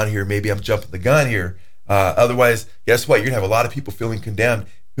going on here? Maybe I'm jumping the gun here. Otherwise, guess what? You're going to have a lot of people feeling condemned.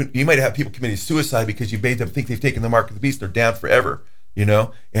 You might have people committing suicide because you made them think they've taken the mark of the beast. They're damned forever.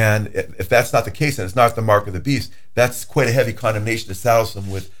 And if that's not the case, and it's not the mark of the beast, that's quite a heavy condemnation to saddle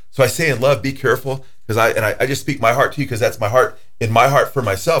them with. So I say in love, be careful, because I just speak my heart to you, because that's my heart for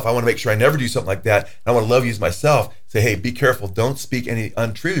myself. I want to make sure I never do something like that. And I want to love you as myself. Say, hey, be careful. Don't speak any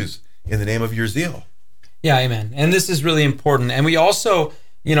untruths in the name of your zeal. Yeah, amen. And this is really important. And we also,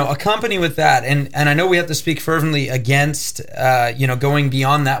 accompany with that. And I know we have to speak fervently against, going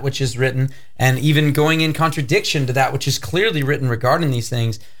beyond that which is written, and even going in contradiction to that which is clearly written regarding these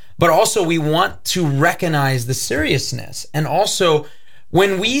things. But also we want to recognize the seriousness. And also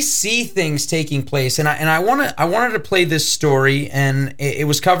when we see things taking place, and I wanted to play this story, and it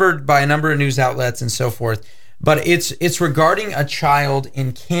was covered by a number of news outlets and so forth, but it's regarding a child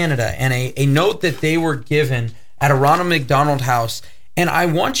in Canada and a note that they were given at a Ronald McDonald House. And I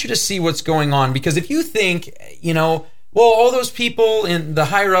want you to see what's going on, because if you think, all those people in the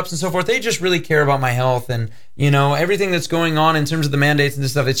higher ups and so forth, they just really care about my health and, everything that's going on in terms of the mandates and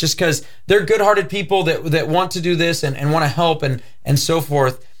this stuff. It's just because they're good-hearted people that want to do this and want to help and so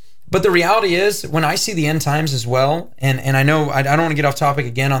forth. But the reality is, when I see the end times as well, and I know I don't want to get off topic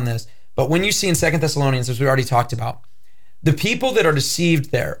again on this, but when you see in 2 Thessalonians, as we already talked about, the people that are deceived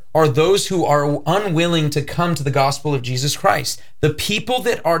there are those who are unwilling to come to the gospel of Jesus Christ. The people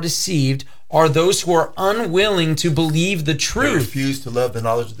that are deceived are those who are unwilling to believe the truth. They refuse to love the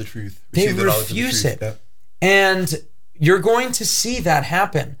knowledge of the truth. They refuse it. Yeah. And you're going to see that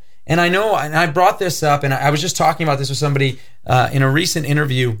happen. And I know, and I brought this up, and I was just talking about this with somebody in a recent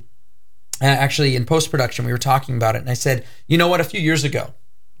interview, actually in post-production, we were talking about it. And I said, you know what, a few years ago,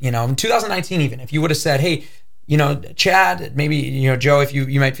 in 2019 even, if you would have said, hey, Chad, maybe, Joe, if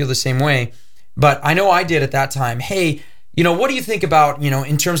you might feel the same way, but I know I did at that time, hey, what do you think about,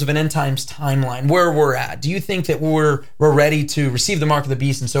 in terms of an end times timeline, where we're at? Do you think that we're ready to receive the mark of the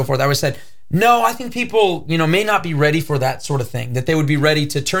beast and so forth? I always said, no, I think people, may not be ready for that sort of thing, that they would be ready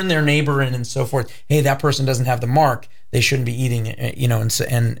to turn their neighbor in and so forth. Hey, that person doesn't have the mark. They shouldn't be eating it,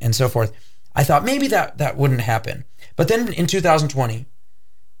 and so forth. I thought maybe that wouldn't happen. But then in 2020,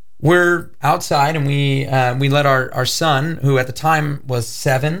 we're outside and we let our son, who at the time was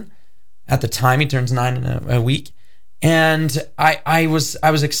 7, at the time he turns 9 in a week, and I was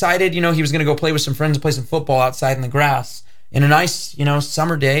excited. He was going to go play with some friends and play some football outside in the grass in a nice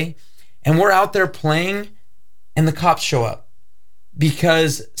summer day, and we're out there playing, and the cops show up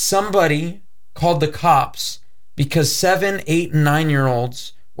because somebody called the cops because 7, 8, and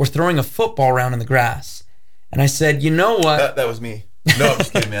 9-year-olds were throwing a football around in the grass. And I said, you know what? That was me. No, I'm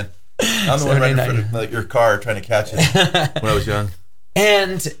just kidding, man. I'm the one running in front of your car trying to catch it when I was young.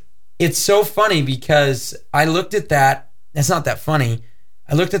 And it's so funny because I looked at that. It's not that funny.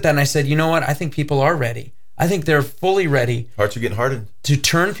 I looked at that and I said, you know what? I think people are ready. I think they're fully ready. Hearts are getting hardened. To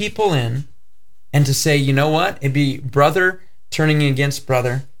turn people in and to say, you know what? It'd be brother turning against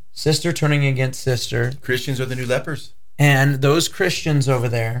brother, sister turning against sister. Christians are the new lepers. And those Christians over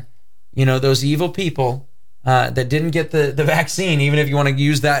there, those evil people that didn't get the vaccine, even if you want to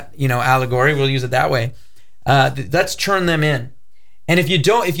use that, allegory, we'll use it that way. Let's turn them in. And if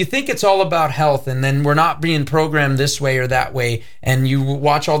you think it's all about health and then we're not being programmed this way or that way, and you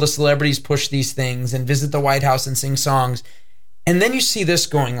watch all the celebrities push these things and visit the White House and sing songs, and then you see this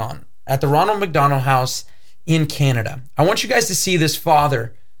going on at the Ronald McDonald House in Canada. I want you guys to see this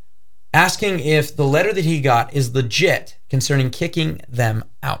father asking if the letter that he got is legit concerning kicking them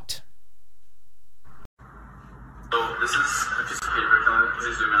out. So this is a piece of paper. Can I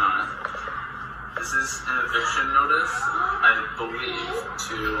please zoom in on it? This is an eviction notice, I believe,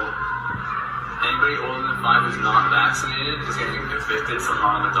 to anybody older than 5 who's not vaccinated is getting evicted from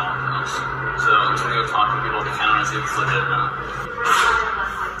Ronald McDonald House. So I'm just going to go talk to people at the counter and see if it's legit or not.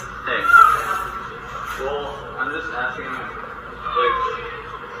 Hey. Well, I'm just asking, like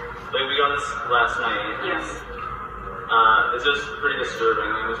we got this last night. Yes. It's just pretty disturbing.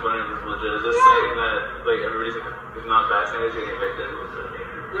 I'm just wondering if it's legit. Is this saying that everybody who's not vaccinated is getting evicted?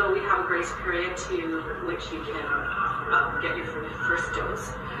 No, we have a grace period to which you can get your first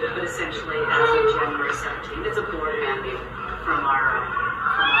dose. Yeah. But essentially, as of January 17th, it's a board mandate from our.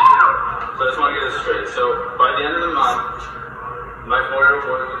 So I just want to get this straight. So by the end of the month, my 4-year-old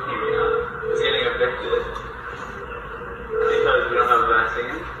boy with leukemia is getting evicted because we don't have a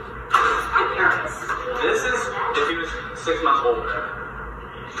vaccine. Parents. This is if he was 6 months older,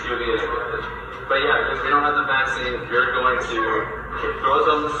 he would be getting evicted. But yeah, because we don't have the vaccine, you're going to throw us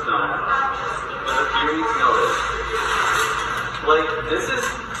on the snow with a few weeks' notice. This is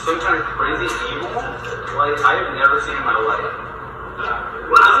some kind of crazy evil I have never seen in my life.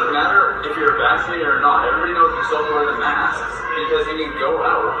 It doesn't matter if you're vaccinated or not. Everybody knows you still wear the masks because you can go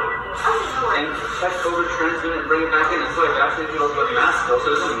out and catch COVID, transmit it, and bring it back in. That's why vaccinated people wear masks, so it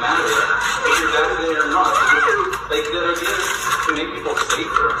doesn't matter if you're vaccinated or not. The idea is to make people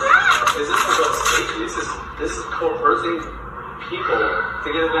safer. This isn't about safety. This is coercing people to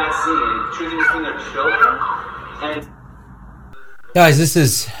get a vaccine, choosing between their children and. Guys, this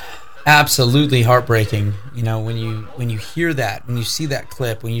is absolutely heartbreaking. When you hear that, when you see that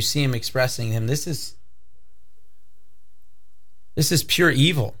clip, when you see him expressing him, this is pure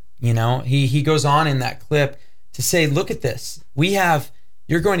evil. He goes on in that clip to say, look at this.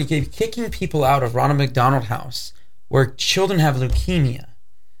 You're going to be kicking people out of Ronald McDonald House where children have leukemia,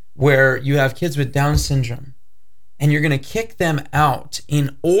 where you have kids with Down syndrome, and you're going to kick them out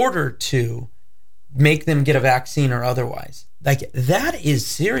in order to make them get a vaccine or otherwise. That is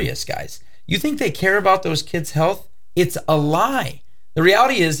serious, guys. You think they care about those kids' health? It's a lie. The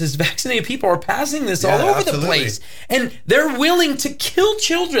reality is vaccinated people are passing this all over the place. And they're willing to kill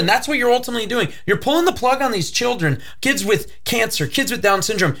children. That's what you're ultimately doing. You're pulling the plug on these children, kids with cancer, kids with Down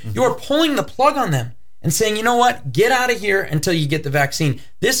syndrome. Mm-hmm. You're pulling the plug on them and saying, you know what? Get out of here until you get the vaccine.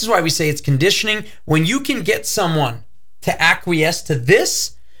 This is why we say it's conditioning. When you can get someone to acquiesce to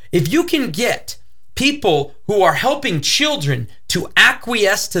this, if you can get people who are helping children to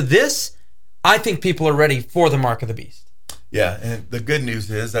acquiesce to this, I think people are ready for the mark of the beast. Yeah, and the good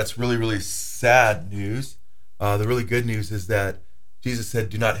news is, that's really, really sad news. The really good news is that Jesus said,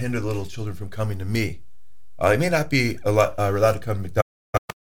 do not hinder the little children from coming to me. They may not be allowed to come to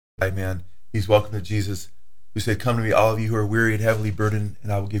McDonald's, man. He's welcome to Jesus, who said, come to me, all of you who are weary and heavily burdened,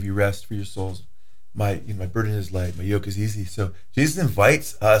 and I will give you rest for your souls. My burden is light, my yoke is easy. So Jesus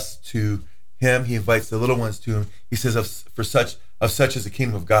invites us to him. He invites the little ones to him. He says, of such is the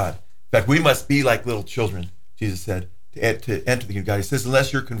kingdom of God. In fact, we must be like little children, Jesus said. to enter the kingdom of God. He says,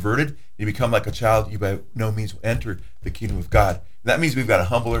 unless you're converted, you become like a child, you by no means will enter the kingdom of God. And that means we've got to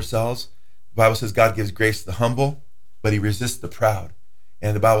humble ourselves. The Bible says God gives grace to the humble, but he resists the proud.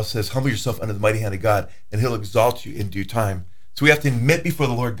 And the Bible says, humble yourself under the mighty hand of God, and he'll exalt you in due time. So we have to admit before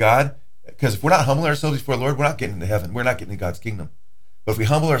the Lord God, because if we're not humbling ourselves before the Lord, we're not getting into heaven. We're not getting into God's kingdom. But if we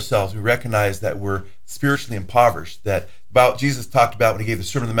humble ourselves, we recognize that we're spiritually impoverished, that about Jesus talked about when he gave the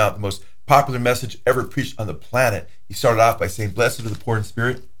Sermon on the Mount, the most popular message ever preached on the planet. He started off by saying, blessed are the poor in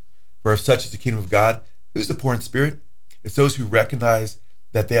spirit, for of such is the kingdom of God. Who's the poor in spirit? It's those who recognize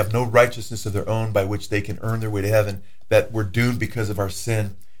that they have no righteousness of their own by which they can earn their way to heaven, that we're doomed because of our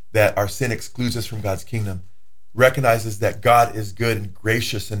sin, that our sin excludes us from God's kingdom, recognizes that God is good and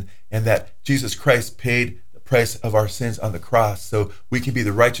gracious, and that Jesus Christ paid the price of our sins on the cross so we can be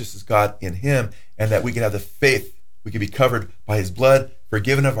the righteousness of God in him, and that we can have the faith, we can be covered by his blood,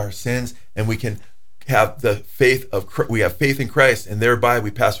 forgiven of our sins, and we can have the faith of, we have faith in Christ, and thereby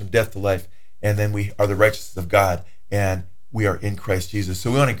we pass from death to life, and then we are the righteousness of God, and we are in Christ Jesus.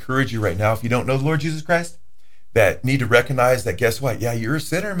 So we want to encourage you right now, if you don't know the Lord Jesus Christ, that need to recognize that, guess what? Yeah, you're a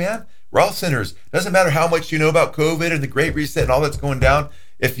sinner, man. We're all sinners. Doesn't matter how much you know about COVID and the Great Reset and all that's going down.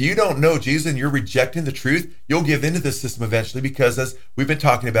 If you don't know Jesus and you're rejecting the truth, you'll give into this system eventually, because as we've been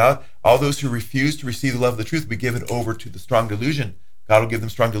talking about, all those who refuse to receive the love of the truth will be given over to the strong delusion. God will give them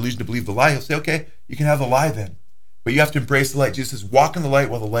strong delusion to believe the lie. He'll say, okay, you can have the lie then. But you have to embrace the light. Jesus says, walk in the light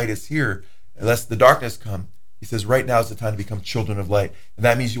while the light is here, unless the darkness come. He says, right now is the time to become children of light. And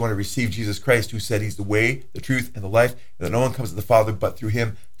that means you want to receive Jesus Christ, who said he's the way, the truth, and the life, and that no one comes to the Father but through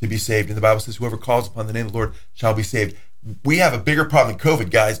him to be saved. And the Bible says, whoever calls upon the name of the Lord shall be saved. We have a bigger problem than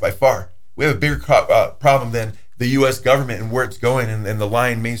COVID, guys, by far. We have a bigger problem than the U.S. government and where it's going and the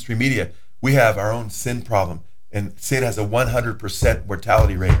lying mainstream media. We have our own sin problem. And sin has a 100%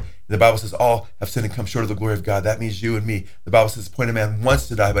 mortality rate. The Bible says all have sinned and come short of the glory of God. That means you and me. The Bible says the point of man wants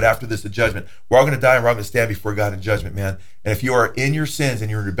to die, but after this, the judgment. We're all going to die, and we're all going to stand before God in judgment, man. And if you are in your sins and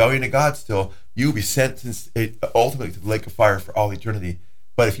you're in rebellion to God still, you will be sentenced ultimately to the lake of fire for all eternity.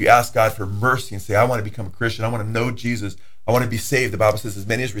 But if you ask God for mercy and say, I want to become a Christian, I want to know Jesus, I want to be saved, the Bible says as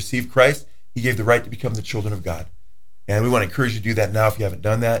many as received Christ, he gave the right to become the children of God. And we want to encourage you to do that now if you haven't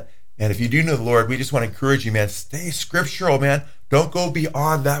done that. And if you do know the Lord, we just want to encourage you, man, stay scriptural, man. Don't go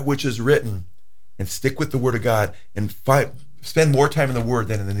beyond that which is written, and stick with the Word of God, and spend more time in the Word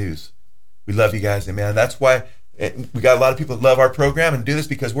than in the news. We love you guys, and man, that's why we got a lot of people that love our program and do this,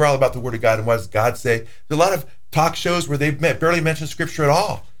 because we're all about the Word of God and what does God say. There's a lot of talk shows where they barely mention Scripture at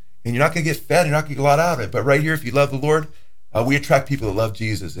all, and you're not going to get fed, you're not going to get a lot out of it. But right here, if you love the Lord, we attract people that love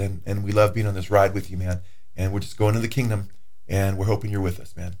Jesus, and we love being on this ride with you, man. And we're just going to the kingdom, and we're hoping you're with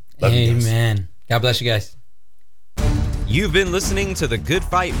us, man. Love you guys. Amen. God bless you guys. You've been listening to the Good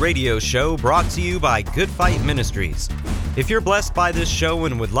Fight Radio Show, brought to you by Good Fight Ministries. If you're blessed by this show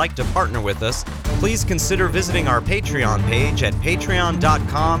and would like to partner with us, please consider visiting our Patreon page at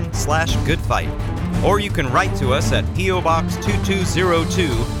patreon.com/goodfight. Or you can write to us at P.O. Box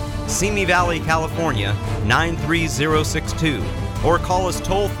 2202, Simi Valley, California, 93062. Or call us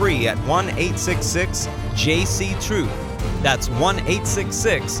toll-free at 1-866-JC-TRUTH. That's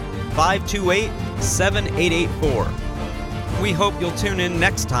 1-866-528-7884. We hope you'll tune in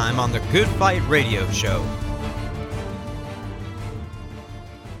next time on the Good Fight Radio Show.